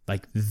boom,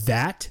 like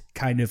that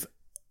kind of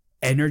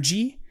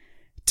energy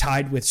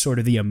tied with sort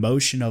of the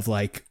emotion of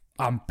like,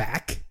 I'm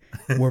back.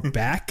 We're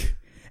back.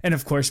 And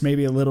of course,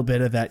 maybe a little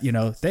bit of that, that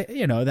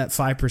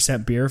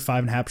 5% beer,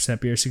 5.5%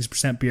 beer,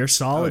 6% beer,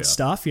 solid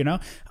stuff,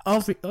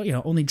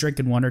 only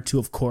drinking one or two,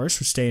 of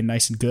course, we're staying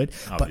nice and good.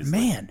 Obviously. But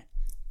man,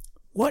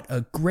 what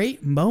a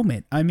great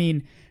moment. I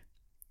mean,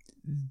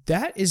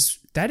 that is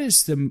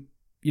the,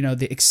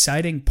 the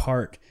exciting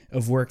part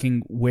of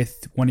working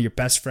with one of your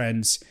best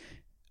friends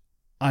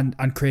on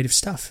creative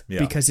stuff,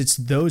 because it's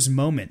those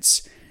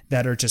moments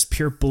that are just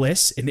pure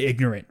bliss and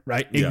ignorance.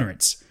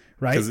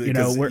 Right.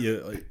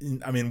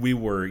 We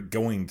were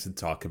going to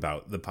talk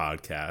about the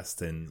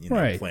podcast and,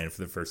 plan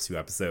for the first 2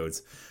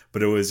 episodes,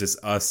 but it was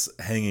just us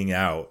hanging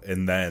out.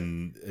 And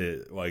then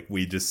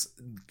we just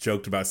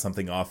joked about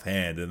something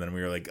offhand. And then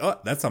we were like, oh,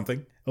 that's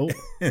something. Oh,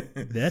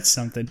 that's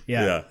something.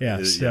 Yeah.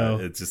 So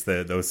it's just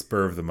those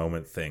spur of the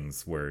moment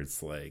things where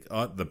it's like,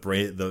 oh, the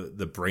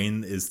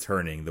brain is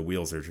turning. The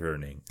wheels are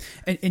turning.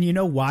 And you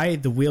know why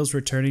the wheels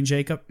were turning,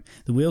 Jacob?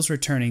 The wheels were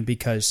turning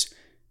because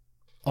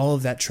all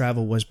of that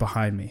travel was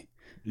behind me.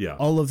 Yeah.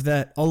 All of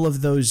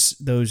those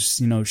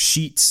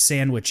sheets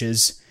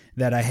sandwiches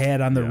that I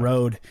had on the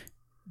road,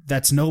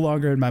 that's no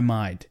longer in my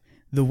mind.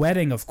 The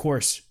wedding, of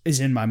course, is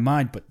in my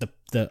mind, but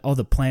all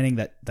the planning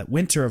that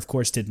Winter, of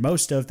course, did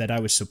most of, that I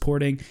was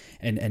supporting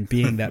and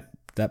being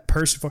that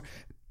person for,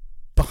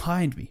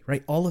 behind me,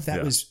 right? All of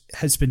that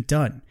has been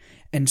done.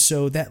 And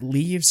so that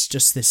leaves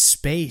just this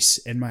space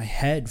in my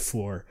head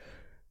for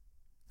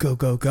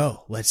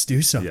go. Let's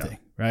do something,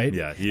 right?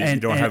 Yeah. You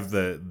don't have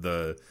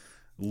the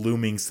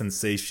looming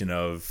sensation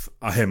of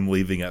I am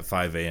leaving at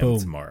 5 a.m.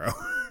 tomorrow.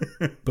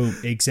 Boom.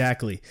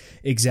 Exactly.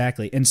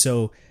 And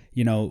so,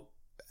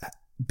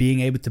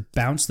 being able to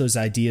bounce those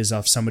ideas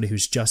off somebody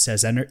who's just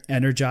as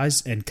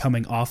energized and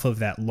coming off of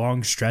that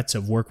long stretch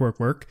of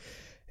work,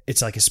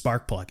 it's like a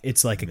spark plug.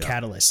 It's like a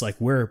catalyst. Like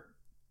we're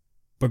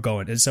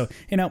going. And so,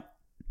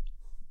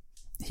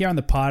 here on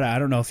the pod, I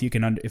don't know if you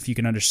can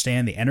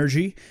understand the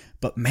energy,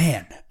 but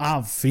man,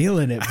 I'm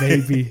feeling it,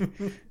 baby.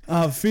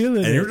 I'm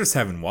feeling it. And you're just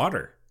having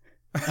water.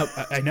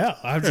 I know.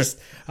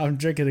 I'm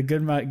drinking a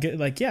good amount.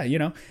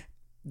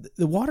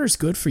 The water's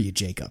good for you,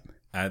 Jacob.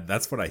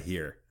 That's what I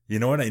hear. You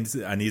know what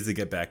I need to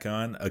get back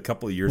on? A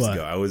couple of years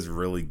ago, I was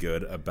really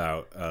good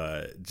about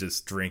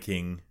just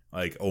drinking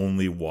like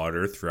only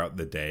water throughout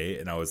the day,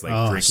 and I was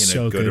like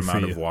drinking a good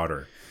amount of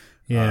water.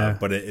 Yeah,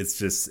 but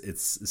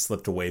it's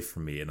slipped away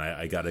from me, and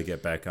I got to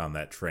get back on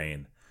that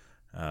train.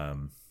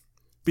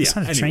 It's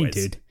not a train,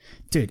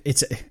 dude.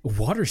 It's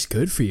water's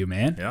good for you,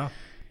 man. Yeah.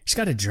 You just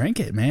got to drink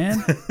it,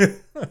 man.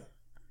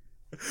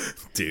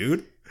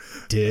 Dude.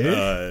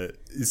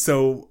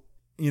 So,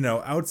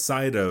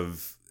 outside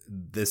of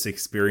this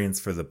experience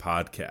for the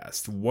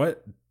podcast,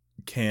 what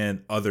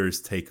can others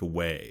take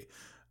away?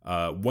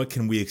 What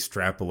can we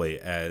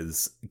extrapolate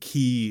as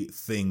key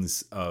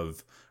things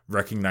of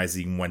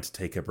recognizing when to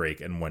take a break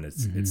and when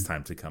it's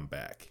time to come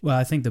back? Well,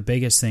 I think the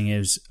biggest thing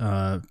is,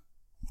 and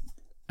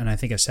I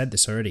think I've said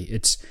this already,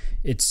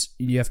 it's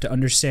you have to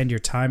understand your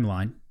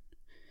timeline.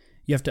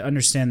 You have to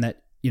understand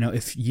that,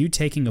 if you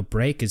taking a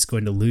break is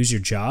going to lose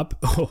your job,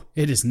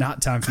 it is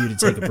not time for you to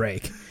take a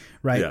break,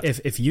 right? Yeah.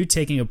 If you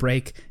taking a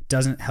break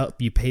doesn't help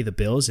you pay the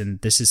bills,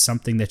 and this is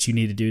something that you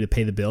need to do to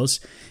pay the bills,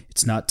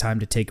 it's not time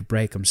to take a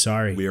break. I'm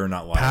sorry. We are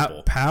not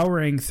liable.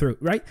 Powering through,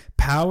 right?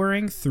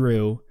 Powering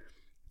through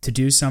to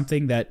do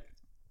something that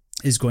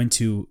is going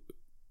to,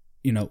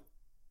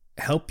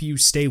 help you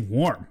stay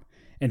warm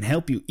and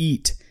help you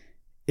eat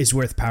is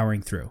worth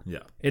powering through.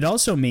 Yeah. It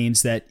also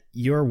means that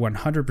your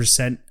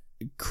 100%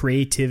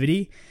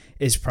 creativity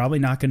is probably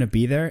not going to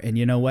be there, and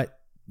you know what?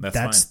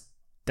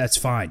 That's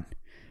fine,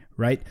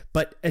 right?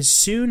 But as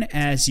soon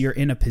as you're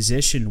in a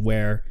position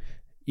where,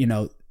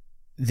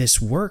 this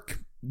work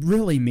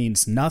really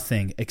means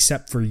nothing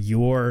except for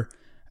your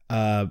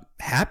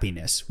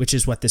happiness, which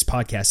is what this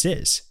podcast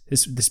is.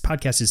 This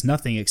podcast is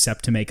nothing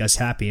except to make us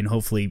happy and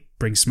hopefully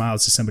bring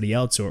smiles to somebody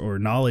else or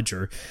knowledge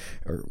or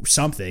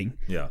something.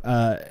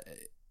 Yeah.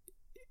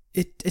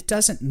 It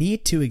doesn't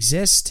need to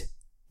exist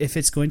if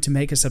it's going to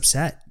make us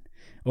upset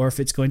or if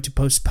it's going to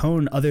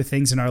postpone other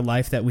things in our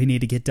life that we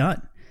need to get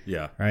done.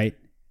 Yeah. Right.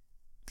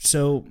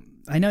 So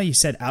I know you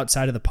said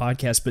outside of the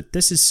podcast, but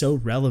this is so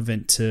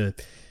relevant to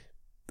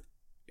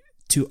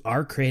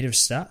our creative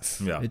stuff.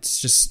 Yeah.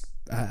 It's just,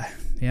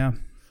 yeah.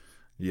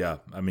 Yeah.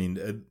 I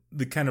mean,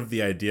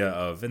 the idea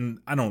of, and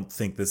I don't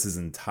think this is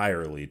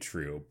entirely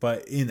true,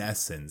 but in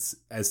essence,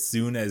 as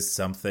soon as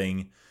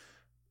something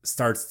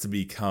starts to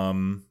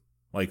become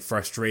like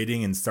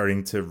frustrating and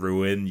starting to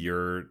ruin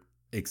your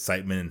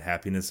excitement and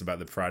happiness about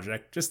the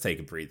project, just take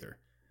a breather.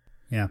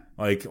 Yeah.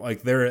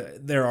 Like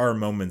there are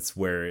moments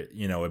where,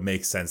 you know, it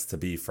makes sense to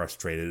be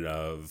frustrated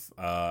of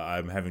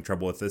I'm having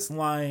trouble with this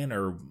line,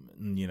 or,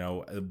 you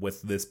know,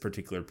 with this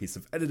particular piece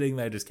of editing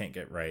that I just can't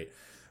get right,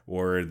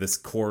 or this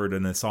chord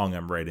in a song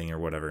I'm writing or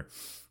whatever.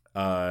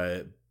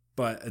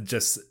 But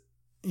just,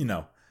 you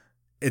know,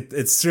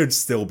 it should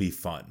still be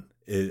fun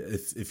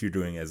if you're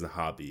doing it as a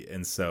hobby.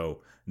 And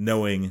so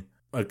knowing,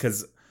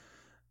 because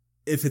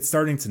if it's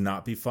starting to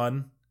not be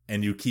fun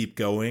and you keep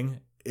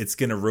going, it's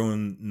going to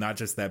ruin not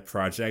just that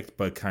project,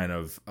 but kind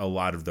of a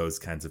lot of those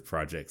kinds of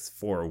projects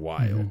for a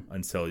while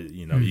until,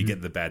 you know, you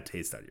get the bad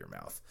taste out of your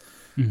mouth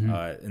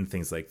and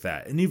things like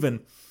that. And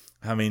even,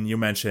 I mean, you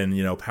mentioned,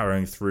 you know,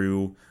 powering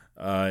through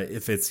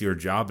if it's your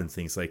job and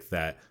things like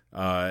that.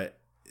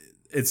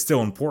 It's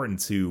still important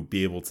to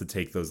be able to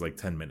take those like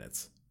 10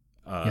 minutes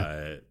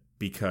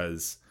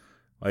because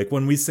like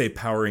when we say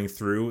powering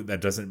through,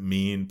 that doesn't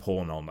mean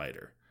pull an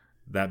all-nighter.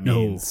 That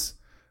means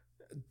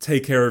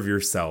take care of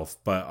yourself,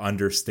 but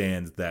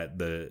understand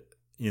that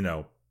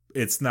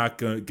it's not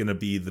going to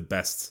be the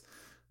best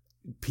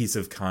piece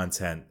of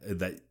content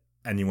that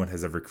anyone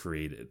has ever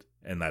created,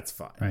 and that's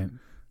fine. Right.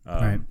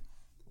 Right.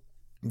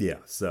 Yeah.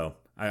 So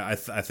I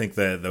think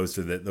that those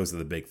are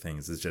the big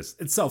things.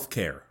 It's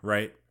self-care,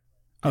 right?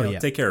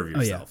 Take care of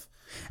yourself.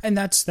 Yeah. And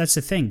that's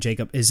the thing,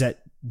 Jacob, is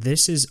that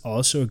this is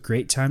also a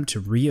great time to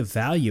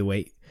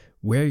reevaluate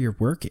where you're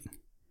working.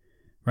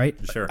 Right?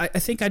 Sure. I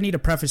think I need to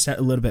preface that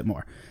a little bit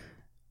more.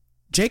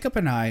 Jacob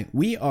and I,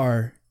 we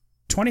are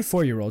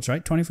 24-year-olds,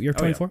 right? You're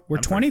 24? Yeah. We're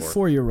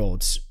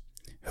 24-year-olds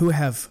who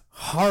have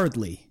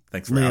hardly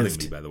Thanks for having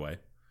me, by the way.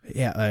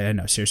 Yeah, I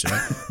know, seriously.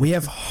 Right? We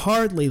have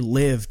hardly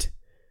lived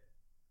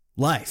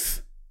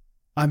life.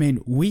 I mean,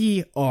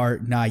 we are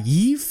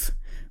naive.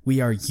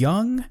 We are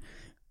young.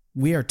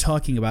 We are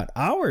talking about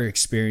our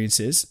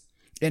experiences.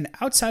 And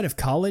outside of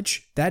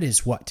college, that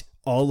is what?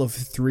 All of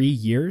 3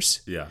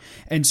 years? Yeah.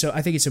 And so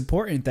I think it's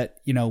important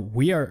that, you know,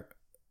 we're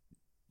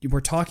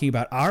talking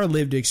about our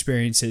lived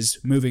experiences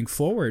moving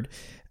forward,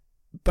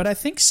 but I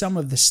think some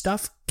of the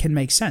stuff can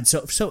make sense.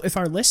 So if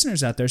our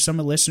listeners out there, some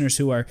of the listeners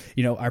who are,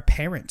 you know, our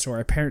parents or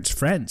our parents'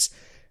 friends,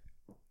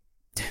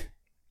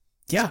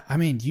 yeah, I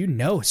mean, you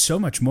know so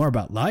much more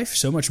about life,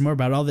 so much more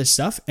about all this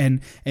stuff.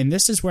 And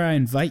this is where I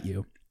invite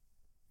you.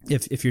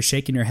 If you're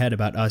shaking your head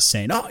about us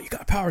saying, oh, you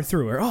got to power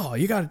through, or oh,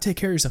 you got to take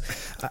care of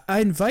yourself,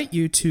 I invite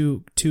you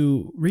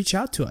to reach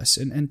out to us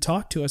and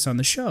talk to us on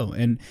the show.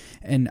 And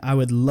I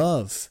would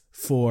love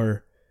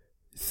for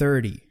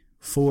 30,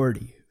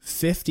 40,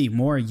 50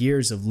 more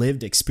years of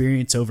lived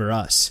experience over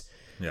us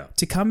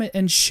to come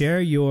and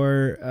share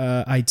your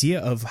idea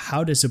of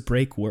how does a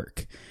break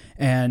work.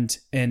 And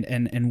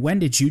when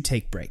did you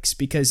take breaks?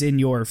 Because in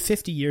your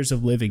 50 years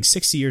of living,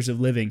 60 years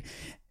of living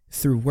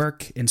through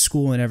work and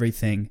school and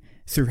everything,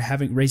 through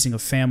raising a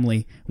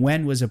family,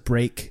 when was a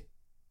break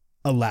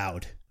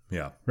allowed?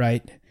 Yeah.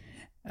 Right.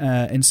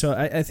 And so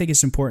I think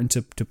it's important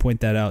to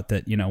point that out,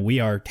 that, you know, we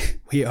are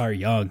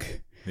young.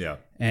 Yeah.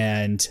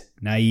 And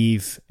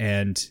naive,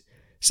 and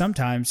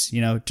sometimes,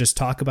 you know, just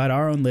talk about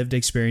our own lived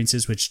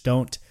experiences, which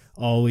don't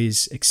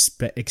always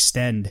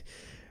extend,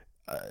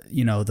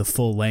 you know, the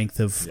full length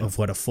of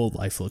what a full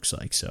life looks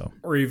like. So,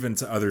 or even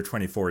to other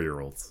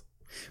 24-year-olds.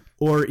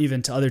 Or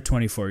even to other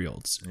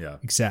 24-year-olds. Yeah.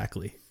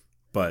 Exactly.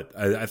 But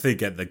I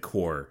think at the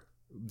core,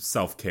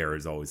 self-care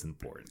is always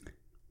important.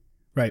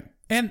 Right.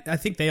 And I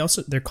think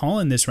they're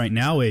calling this right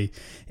now a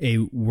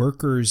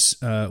workers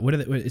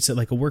it's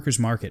like a workers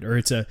market,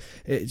 or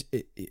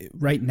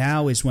right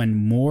now is when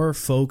more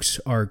folks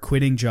are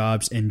quitting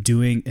jobs and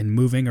doing and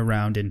moving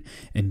around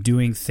and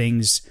doing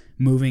things,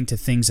 moving to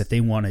things that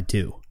they want to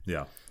do.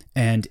 Yeah.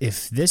 And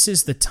if this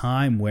is the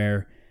time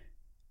where,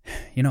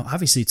 you know,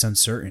 obviously it's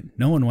uncertain.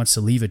 No one wants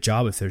to leave a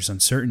job if there's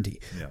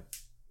uncertainty. Yeah.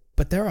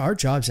 But there are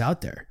jobs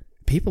out there.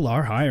 People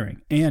are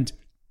hiring. And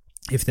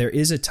if there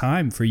is a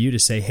time for you to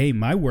say, hey,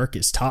 my work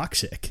is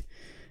toxic,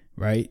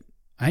 right?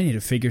 I need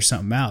to figure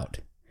something out.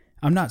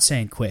 I'm not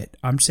saying quit.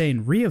 I'm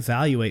saying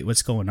reevaluate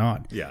what's going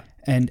on. Yeah.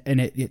 And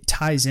it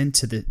ties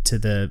into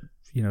the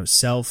you know,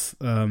 self,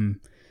 you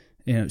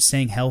know,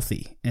 staying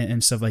healthy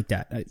and stuff like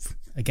that.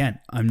 Again,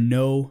 I'm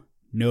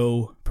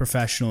no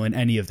professional in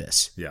any of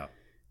this. Yeah.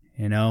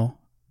 You know,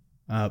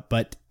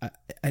 but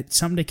it's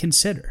something to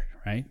consider,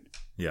 right?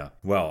 Yeah.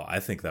 Well, I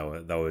think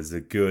that was a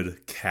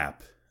good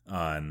cap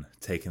on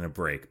taking a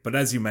break. But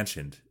as you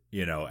mentioned,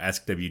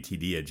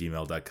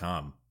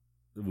 askwtd@gmail.com.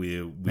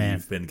 We've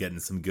been getting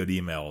some good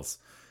emails.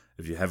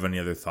 If you have any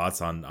other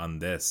thoughts on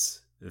this,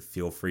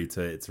 feel free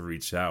to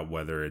reach out,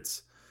 whether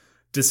it's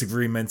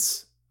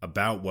disagreements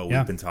about what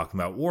we've been talking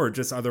about or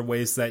just other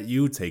ways that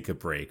you take a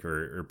break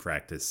or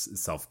practice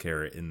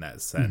self-care in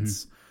that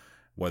sense.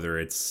 Whether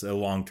it's a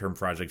long-term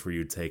project where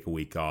you take a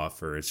week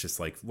off, or it's just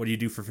like, what do you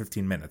do for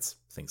 15 minutes?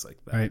 Things like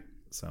that. Right.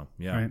 So,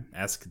 yeah,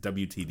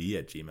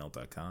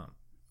 askwtd@gmail.com.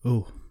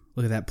 Ooh,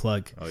 look at that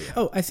plug. Oh, yeah.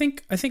 Oh, I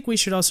think we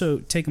should also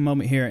take a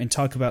moment here and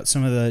talk about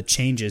some of the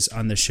changes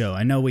on the show.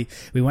 I know we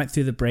went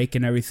through the break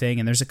and everything,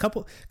 and there's a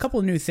couple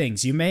of new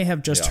things. You may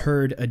have just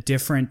heard a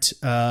different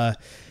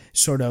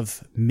sort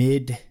of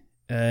a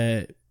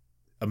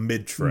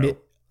mid-tro,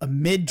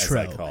 as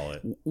I call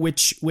it,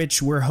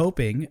 which we're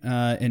hoping,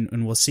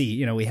 and we'll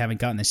see. We haven't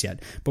gotten this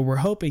yet, but we're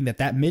hoping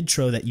that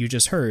mid-tro that you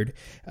just heard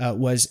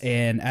was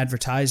an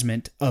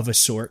advertisement of a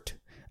sort.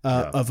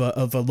 Of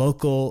a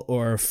local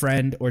or a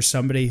friend or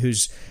somebody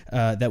who's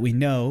that we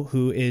know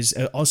who is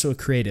also a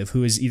creative,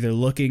 who is either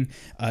looking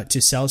to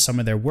sell some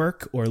of their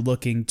work or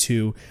looking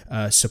to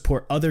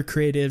support other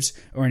creatives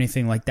or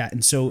anything like that.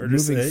 And so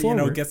moving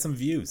forward, get some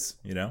views,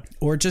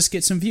 or just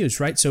get some views,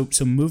 right? So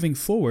moving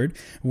forward,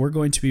 we're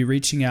going to be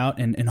reaching out,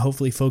 and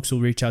hopefully folks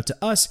will reach out to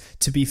us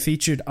to be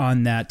featured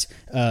on that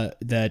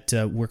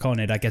we're calling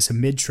it, I guess, a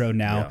mid-tro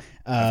now.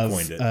 I've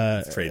coined it.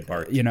 It's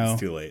trademark. It's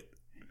too late.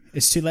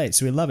 It's too late,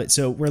 so we love it.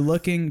 So we're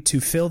looking to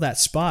fill that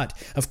spot.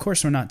 Of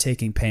course, we're not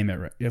taking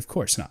payment. Of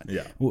course not.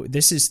 Yeah.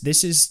 This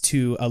is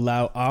to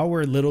allow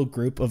our little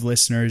group of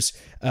listeners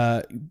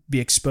be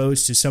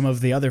exposed to some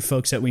of the other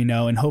folks that we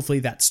know, and hopefully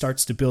that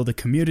starts to build a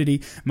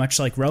community, much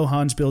like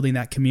Rohan's building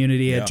that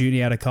community at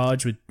Juniata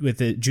College with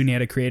the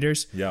Juniata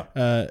creators. Yeah.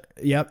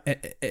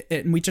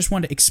 And we just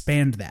want to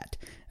expand that.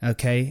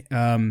 Okay.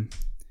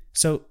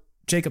 So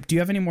Jacob, do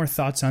you have any more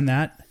thoughts on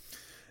that?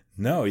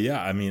 No, yeah.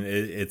 I mean,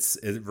 it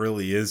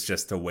really is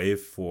just a way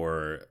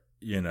for,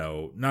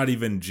 not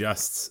even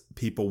just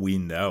people we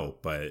know,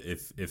 but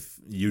if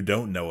you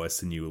don't know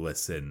us and you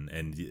listen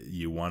and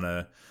you want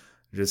to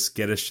just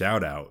get a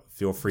shout out,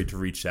 feel free to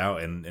reach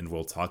out and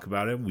we'll talk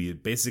about it. We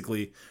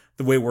basically,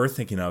 the way we're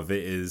thinking of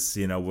it is,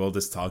 we'll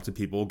just talk to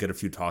people, get a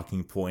few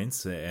talking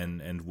points,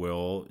 and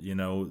we'll,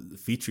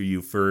 feature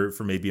you for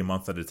maybe a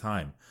month at a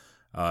time.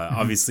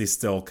 Obviously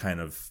still kind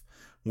of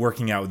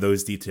working out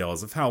those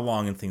details of how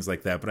long and things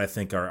like that. But I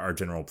think our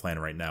general plan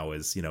right now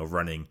is,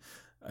 running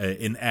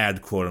an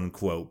ad, quote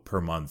unquote, per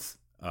month.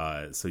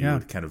 So you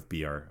would kind of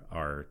be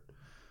our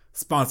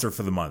sponsor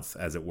for the month,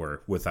 as it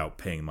were, without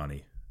paying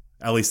money,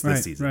 at least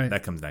this season. Right.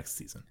 That comes next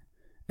season.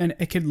 And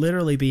it could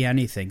literally be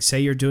anything.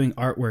 Say you're doing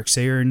artwork.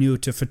 Say you're new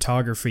to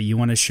photography. You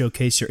want to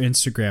showcase your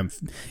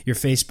Instagram, your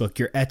Facebook,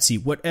 your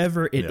Etsy,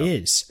 whatever it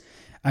is.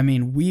 I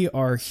mean, we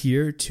are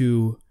here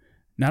to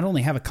not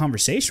only have a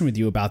conversation with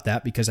you about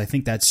that, because I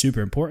think that's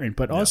super important,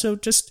 but also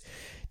just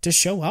to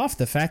show off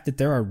the fact that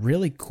there are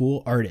really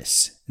cool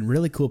artists and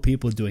really cool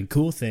people doing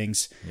cool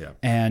things. Yeah.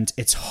 And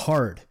it's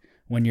hard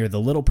when you're the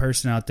little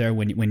person out there,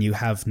 when you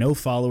have no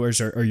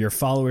followers or your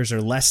followers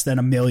are less than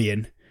 1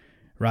 million,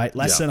 right?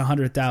 Less than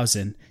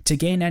 100,000 to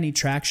gain any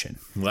traction.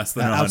 Less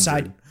than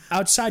 100.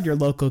 Outside your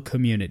local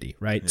community,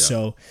 right? Yeah.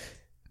 So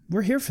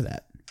we're here for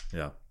that.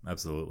 Yeah,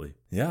 absolutely.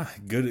 Yeah,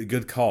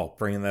 good call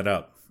bringing that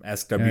up.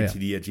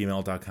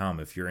 AskWTD@gmail.com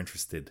if you're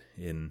interested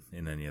in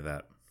any of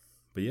that.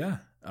 But yeah,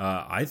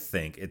 I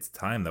think it's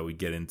time that we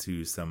get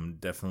into some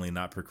definitely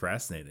not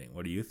procrastinating.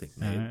 What do you think,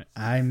 Nate?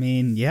 I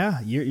mean,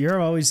 yeah, you're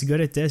always good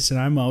at this, and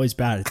I'm always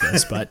bad at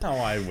this. But no,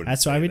 I wouldn't.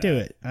 That's why we do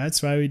it.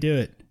 That's why we do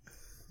it.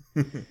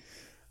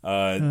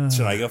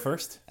 Should I go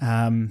first?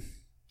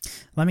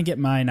 Let me get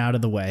mine out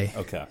of the way.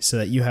 Okay. So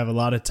that you have a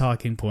lot of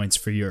talking points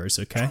for yours.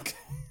 Okay.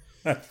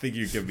 I think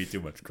you give me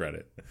too much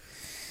credit.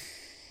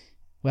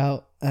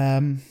 Well,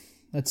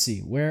 let's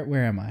see.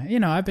 Where am I?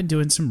 I've been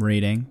doing some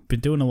reading,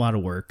 been doing a lot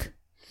of work.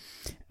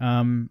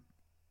 I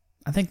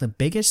think the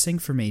biggest thing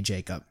for me,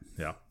 Jacob.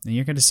 Yeah. And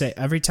you're going to say,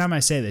 every time I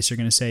say this, you're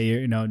going to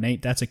say,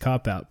 Nate, that's a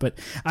cop out. But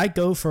I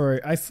go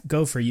for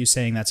you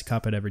saying that's a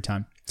cop out every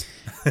time.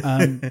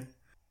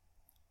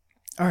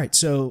 All right.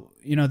 So,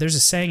 there's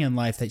a saying in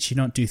life that you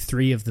don't do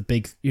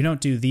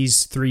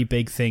these 3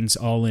 big things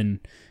all at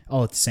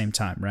the same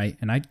time. Right.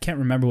 And I can't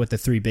remember what the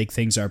 3 big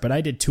things are, but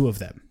I did 2 of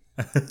them.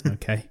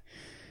 Okay.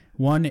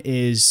 One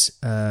is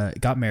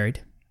got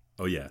married.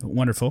 Oh, yeah.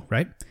 Wonderful,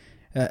 right?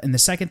 And the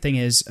second thing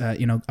is,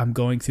 I'm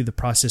going through the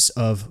process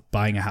of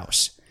buying a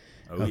house.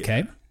 Oh,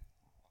 okay. Yeah.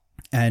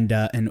 And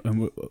I'm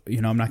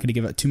not going to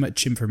give out too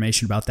much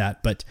information about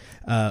that, but,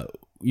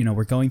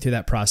 we're going through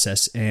that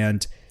process,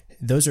 and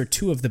those are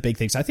 2 of the big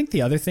things. I think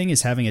the other thing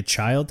is having a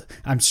child.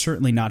 I'm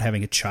certainly not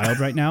having a child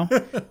right now,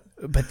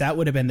 but that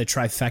would have been the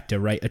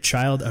trifecta, right? A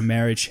child, a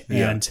marriage,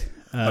 and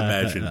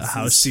imagine a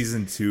house.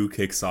 Season 2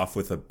 kicks off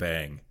with a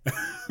bang.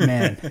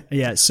 Man,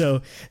 yeah.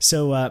 So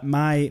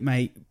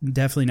my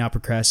definitely not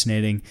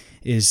procrastinating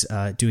is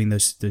doing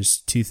those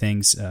 2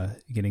 things,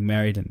 getting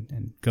married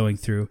and going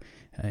through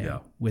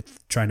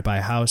with trying to buy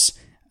a house.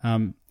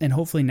 And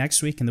hopefully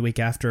next week and the week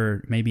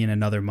after, maybe in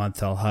another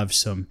month, I'll have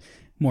some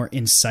more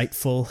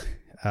insightful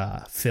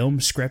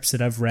film scripts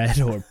that I've read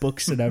or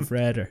books that I've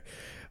read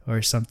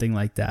or something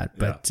like that.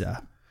 But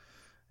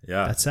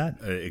that's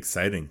that.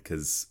 Exciting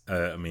because,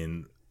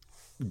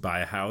 buy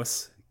a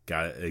house,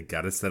 got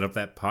to set up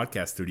that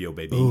podcast studio,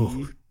 baby.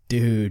 Ooh,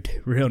 dude,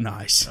 real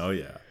nice. Oh,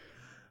 yeah.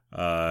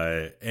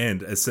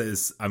 And it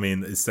says,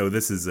 so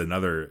this is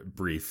another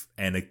brief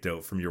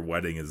anecdote from your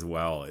wedding as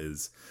well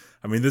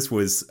this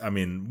was,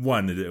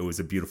 one, it was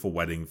a beautiful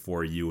wedding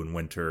for you and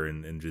Winter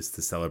and just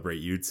to celebrate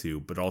you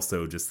two, but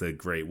also just a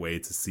great way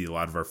to see a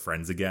lot of our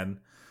friends again.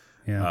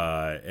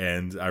 Yeah.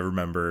 And I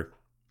remember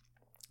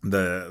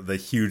the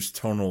huge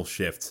tonal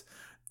shift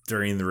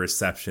during the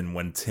reception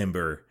when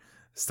Timber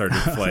started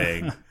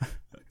playing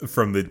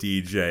from the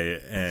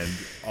DJ and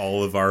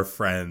all of our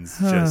friends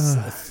just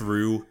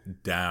threw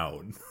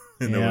down.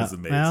 And it was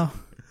amazing. Well,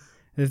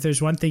 if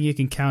there's one thing you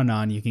can count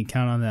on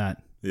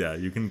that. Yeah,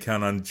 you can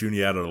count on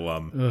Juniata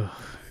alum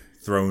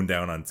throwing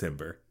down on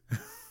Timber.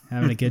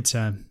 Having a good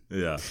time.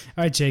 Yeah. All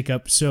right,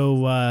 Jacob.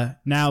 So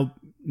now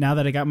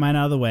that I got mine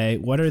out of the way,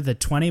 what are the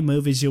 20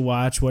 movies you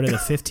watch? What are the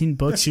 15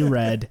 books you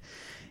read?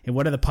 And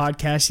what are the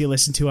podcasts you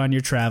listen to on your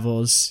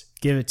travels?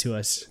 Give it to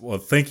us. Well,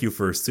 thank you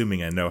for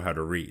assuming I know how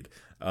to read.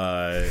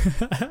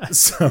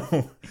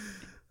 So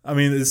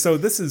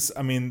this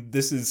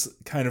is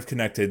kind of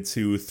connected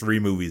to 3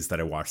 movies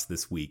that I watched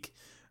this week.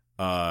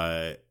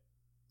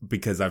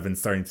 Because I've been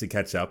starting to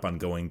catch up on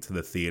going to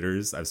the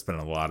theaters. I've spent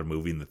a lot of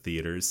movie in the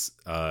theaters.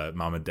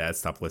 Mom and Dad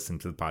stopped listening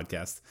to the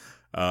podcast.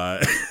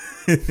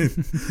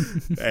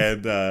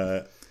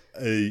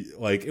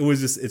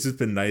 It's just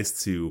been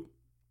nice to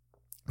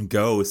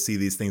go see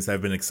these things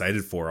I've been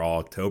excited for all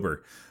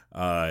October.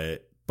 But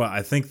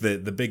I think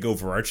that the big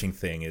overarching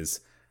thing is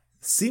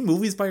see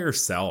movies by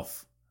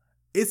yourself.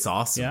 It's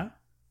awesome.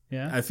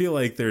 Yeah. I feel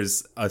like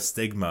there's a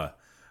stigma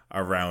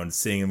around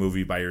seeing a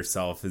movie by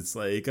yourself. It's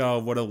like, oh,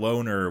 what a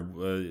loner,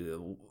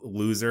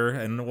 loser,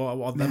 and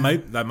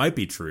that might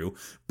be true,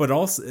 but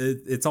also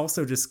it's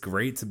also just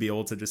great to be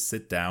able to just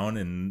sit down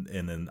in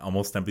an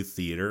almost empty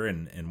theater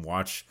and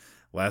watch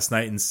Last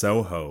Night in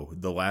Soho,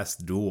 The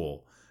Last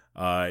Duel,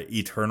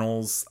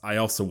 Eternals. I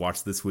also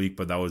watched this week,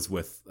 but that was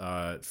with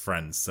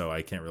friends, so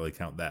I can't really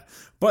count that.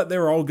 But they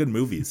were all good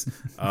movies.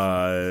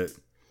 But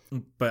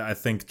I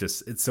think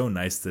just it's so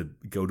nice to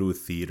go to a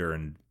theater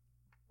and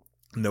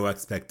no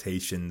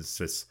expectations,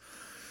 just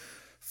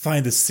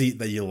find a seat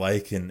that you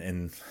like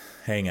and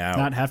hang out.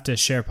 Not have to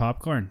share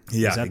popcorn.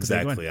 Yeah,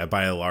 exactly. I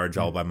buy a large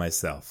all by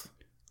myself.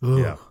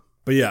 Ooh. Yeah.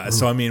 But yeah, Ooh.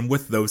 So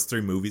with those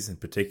 3 movies in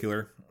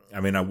particular,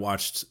 I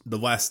watched The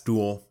Last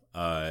Duel,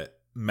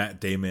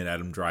 Matt Damon,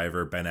 Adam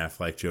Driver, Ben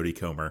Affleck, Jodie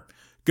Comer.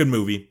 Good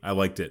movie. I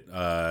liked it.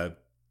 I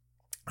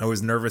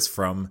was nervous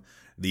from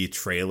the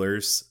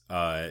trailers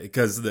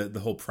because the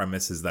whole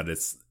premise is that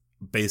it's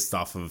based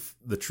off of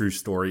the true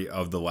story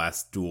of the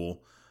Last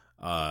Duel,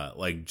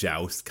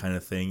 joust kind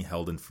of thing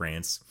held in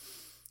France.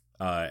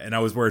 And I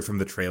was worried from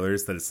the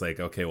trailers that it's like,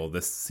 okay, well,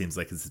 this seems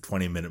like it's a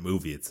 20-minute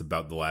movie. It's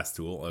about the Last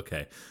Duel.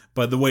 Okay.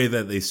 But the way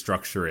that they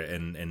structure it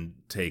and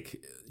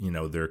take,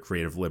 their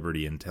creative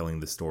liberty in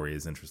telling the story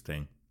is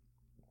interesting.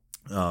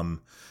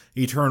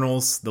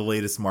 Eternals, the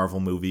latest Marvel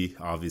movie.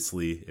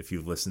 Obviously, if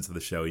you've listened to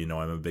the show, I'm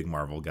a big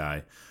Marvel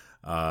guy.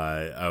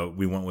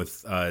 We went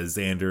with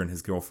Xander and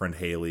his girlfriend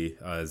Haley,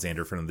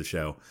 Xander, friend of the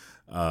show,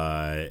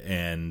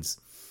 and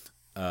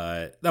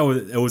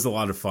it was a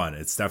lot of fun.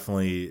 It's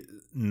definitely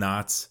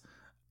not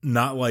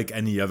like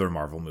any other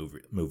Marvel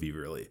movie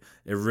really.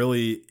 It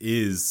really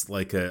is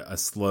like a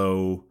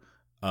slow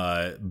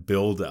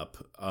build up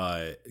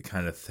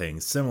kind of thing,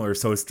 similar.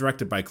 So it's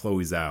directed by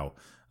Chloe Zhao.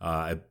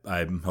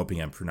 I'm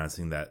hoping I'm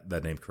pronouncing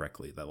that name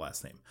correctly, that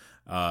last name.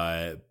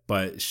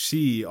 But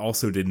she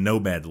also did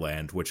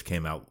Nomadland, which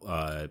came out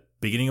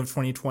beginning of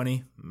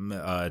 2020.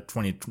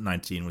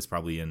 2019 was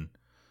probably in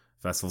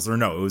festivals, or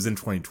no, it was in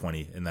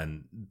 2020, and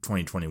then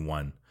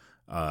 2021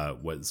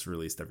 was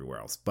released everywhere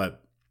else.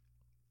 But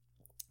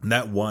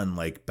that won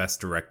Best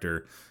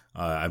Director.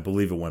 I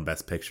believe it won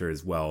Best Picture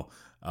as well.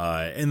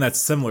 And that's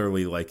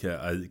similarly like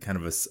a kind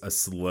of a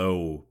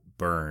slow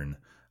burn.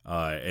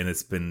 And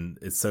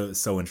it's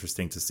so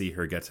interesting to see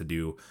her get to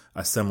do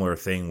a similar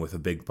thing with a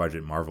big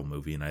budget Marvel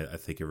movie, and I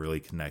think it really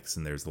connects,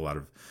 and there's a lot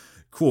of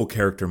cool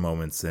character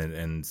moments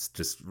and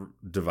just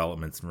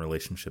developments and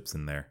relationships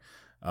in there.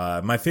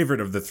 My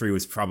favorite of the 3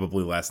 was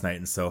probably Last Night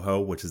in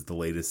Soho, which is the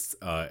latest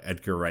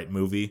Edgar Wright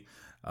movie,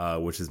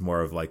 which is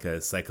more of like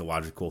a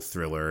psychological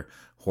thriller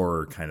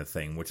horror kind of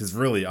thing, which is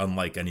really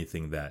unlike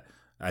anything that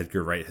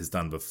Edgar Wright has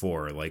done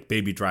before. Like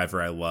Baby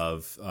Driver, I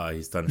love.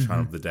 He's done Shaun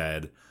of the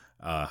Dead.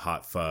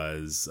 Hot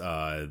Fuzz,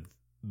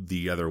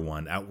 the other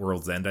one,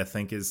 Outworld's End, I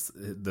think is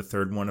the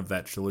third one of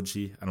that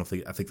trilogy. I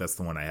think that's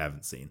the one I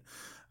haven't seen.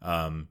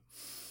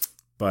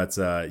 But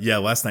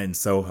Last Night in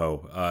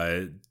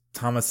Soho,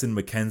 Thomasin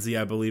McKenzie,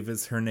 I believe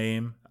is her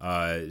name.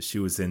 She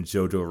was in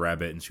Jojo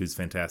Rabbit and she was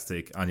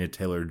fantastic. Anya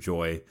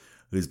Taylor-Joy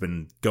who's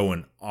been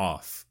going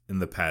off in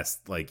the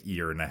past like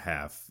year and a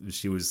half.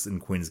 She was in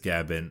Queen's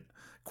Gambit.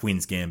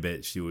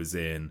 She was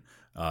in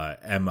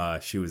Emma.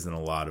 She was in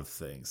a lot of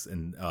things.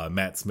 And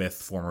Matt Smith,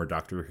 former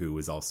Doctor Who,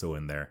 is also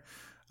in there.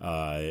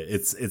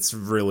 It's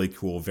really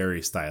cool,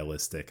 very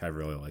stylistic. I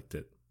really liked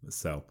it.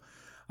 So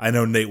I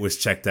know Nate was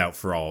checked out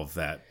for all of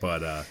that,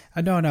 but no.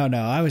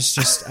 I was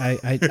just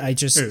I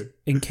just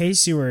in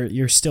case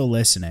you're still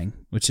listening,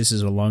 which this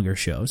is a longer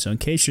show, so in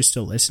case you're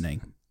still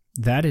listening,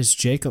 that is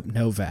Jacob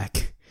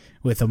Novak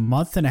with a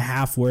month and a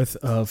half worth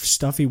of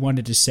stuff he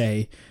wanted to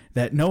say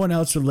that no one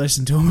else would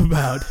listen to him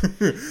about.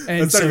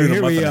 And so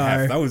here we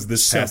are. That was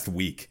this past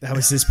week. That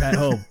was this past.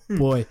 Oh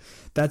boy,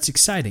 that's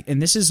exciting.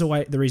 And this is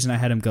the reason I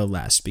had him go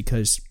last,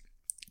 because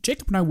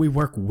Jacob and I, we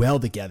work well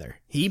together.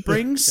 He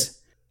brings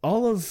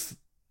all of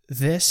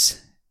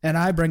this, and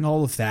I bring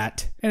all of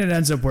that, and it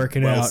ends up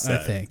working out.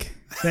 Said. I think.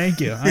 Thank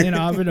you.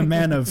 I've been a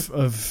man of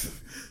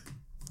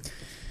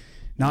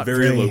not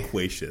very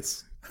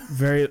loquacious.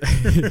 Very.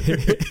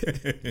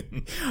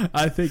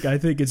 I think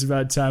it's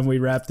about time we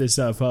wrap this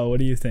up. Huh? What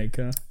do you think?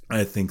 Huh?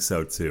 I think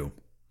so too.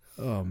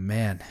 Oh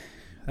man,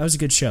 that was a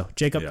good show,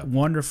 Jacob. Yeah.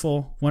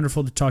 Wonderful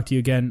to talk to you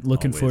again.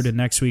 Looking forward to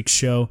next week's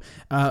show.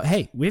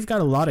 Hey, we've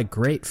got a lot of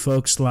great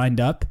folks lined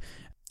up.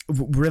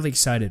 Really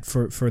excited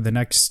for the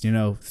next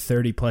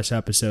 30 plus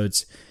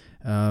episodes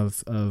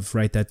of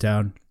Write That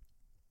Down.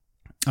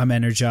 I'm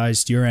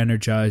energized. You're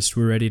energized.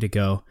 We're ready to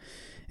go,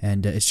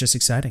 and it's just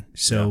exciting.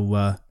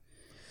 So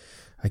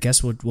I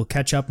guess we'll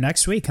catch up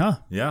next week, huh?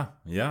 Yeah.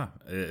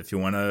 If you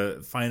want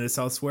to find us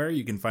elsewhere,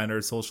 you can find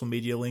our social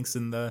media links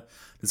in the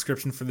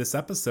description for this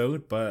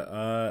episode. But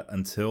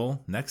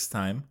until next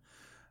time,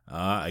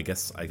 I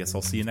guess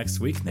I'll see you next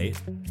week,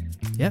 Nate.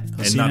 Yep,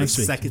 and not a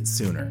second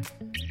sooner.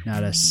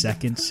 Not a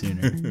second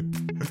sooner.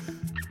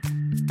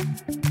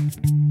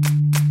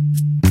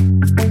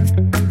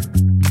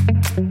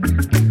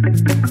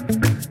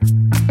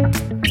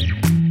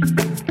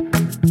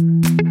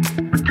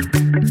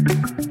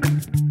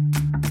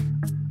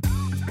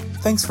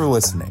 Thanks for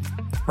listening.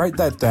 Write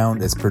That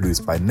Down is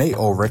produced by Nate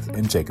Ulrich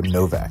and Jacob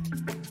Novak.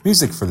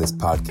 Music for this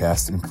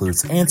podcast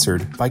includes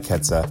Answered by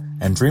Ketsa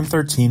and Dream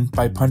 13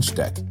 by Punch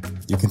Deck.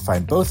 You can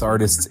find both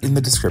artists in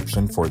the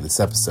description for this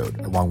episode,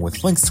 along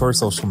with links to our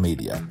social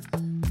media.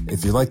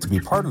 If you'd like to be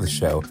part of the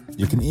show,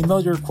 you can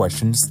email your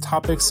questions,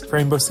 topics,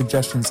 rainbow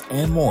suggestions,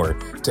 and more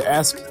to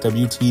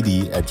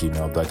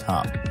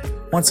askwtd@gmail.com.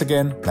 Once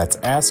again, that's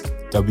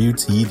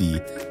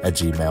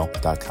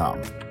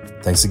askwtd@gmail.com.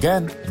 Thanks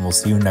again, and we'll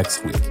see you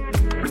next week.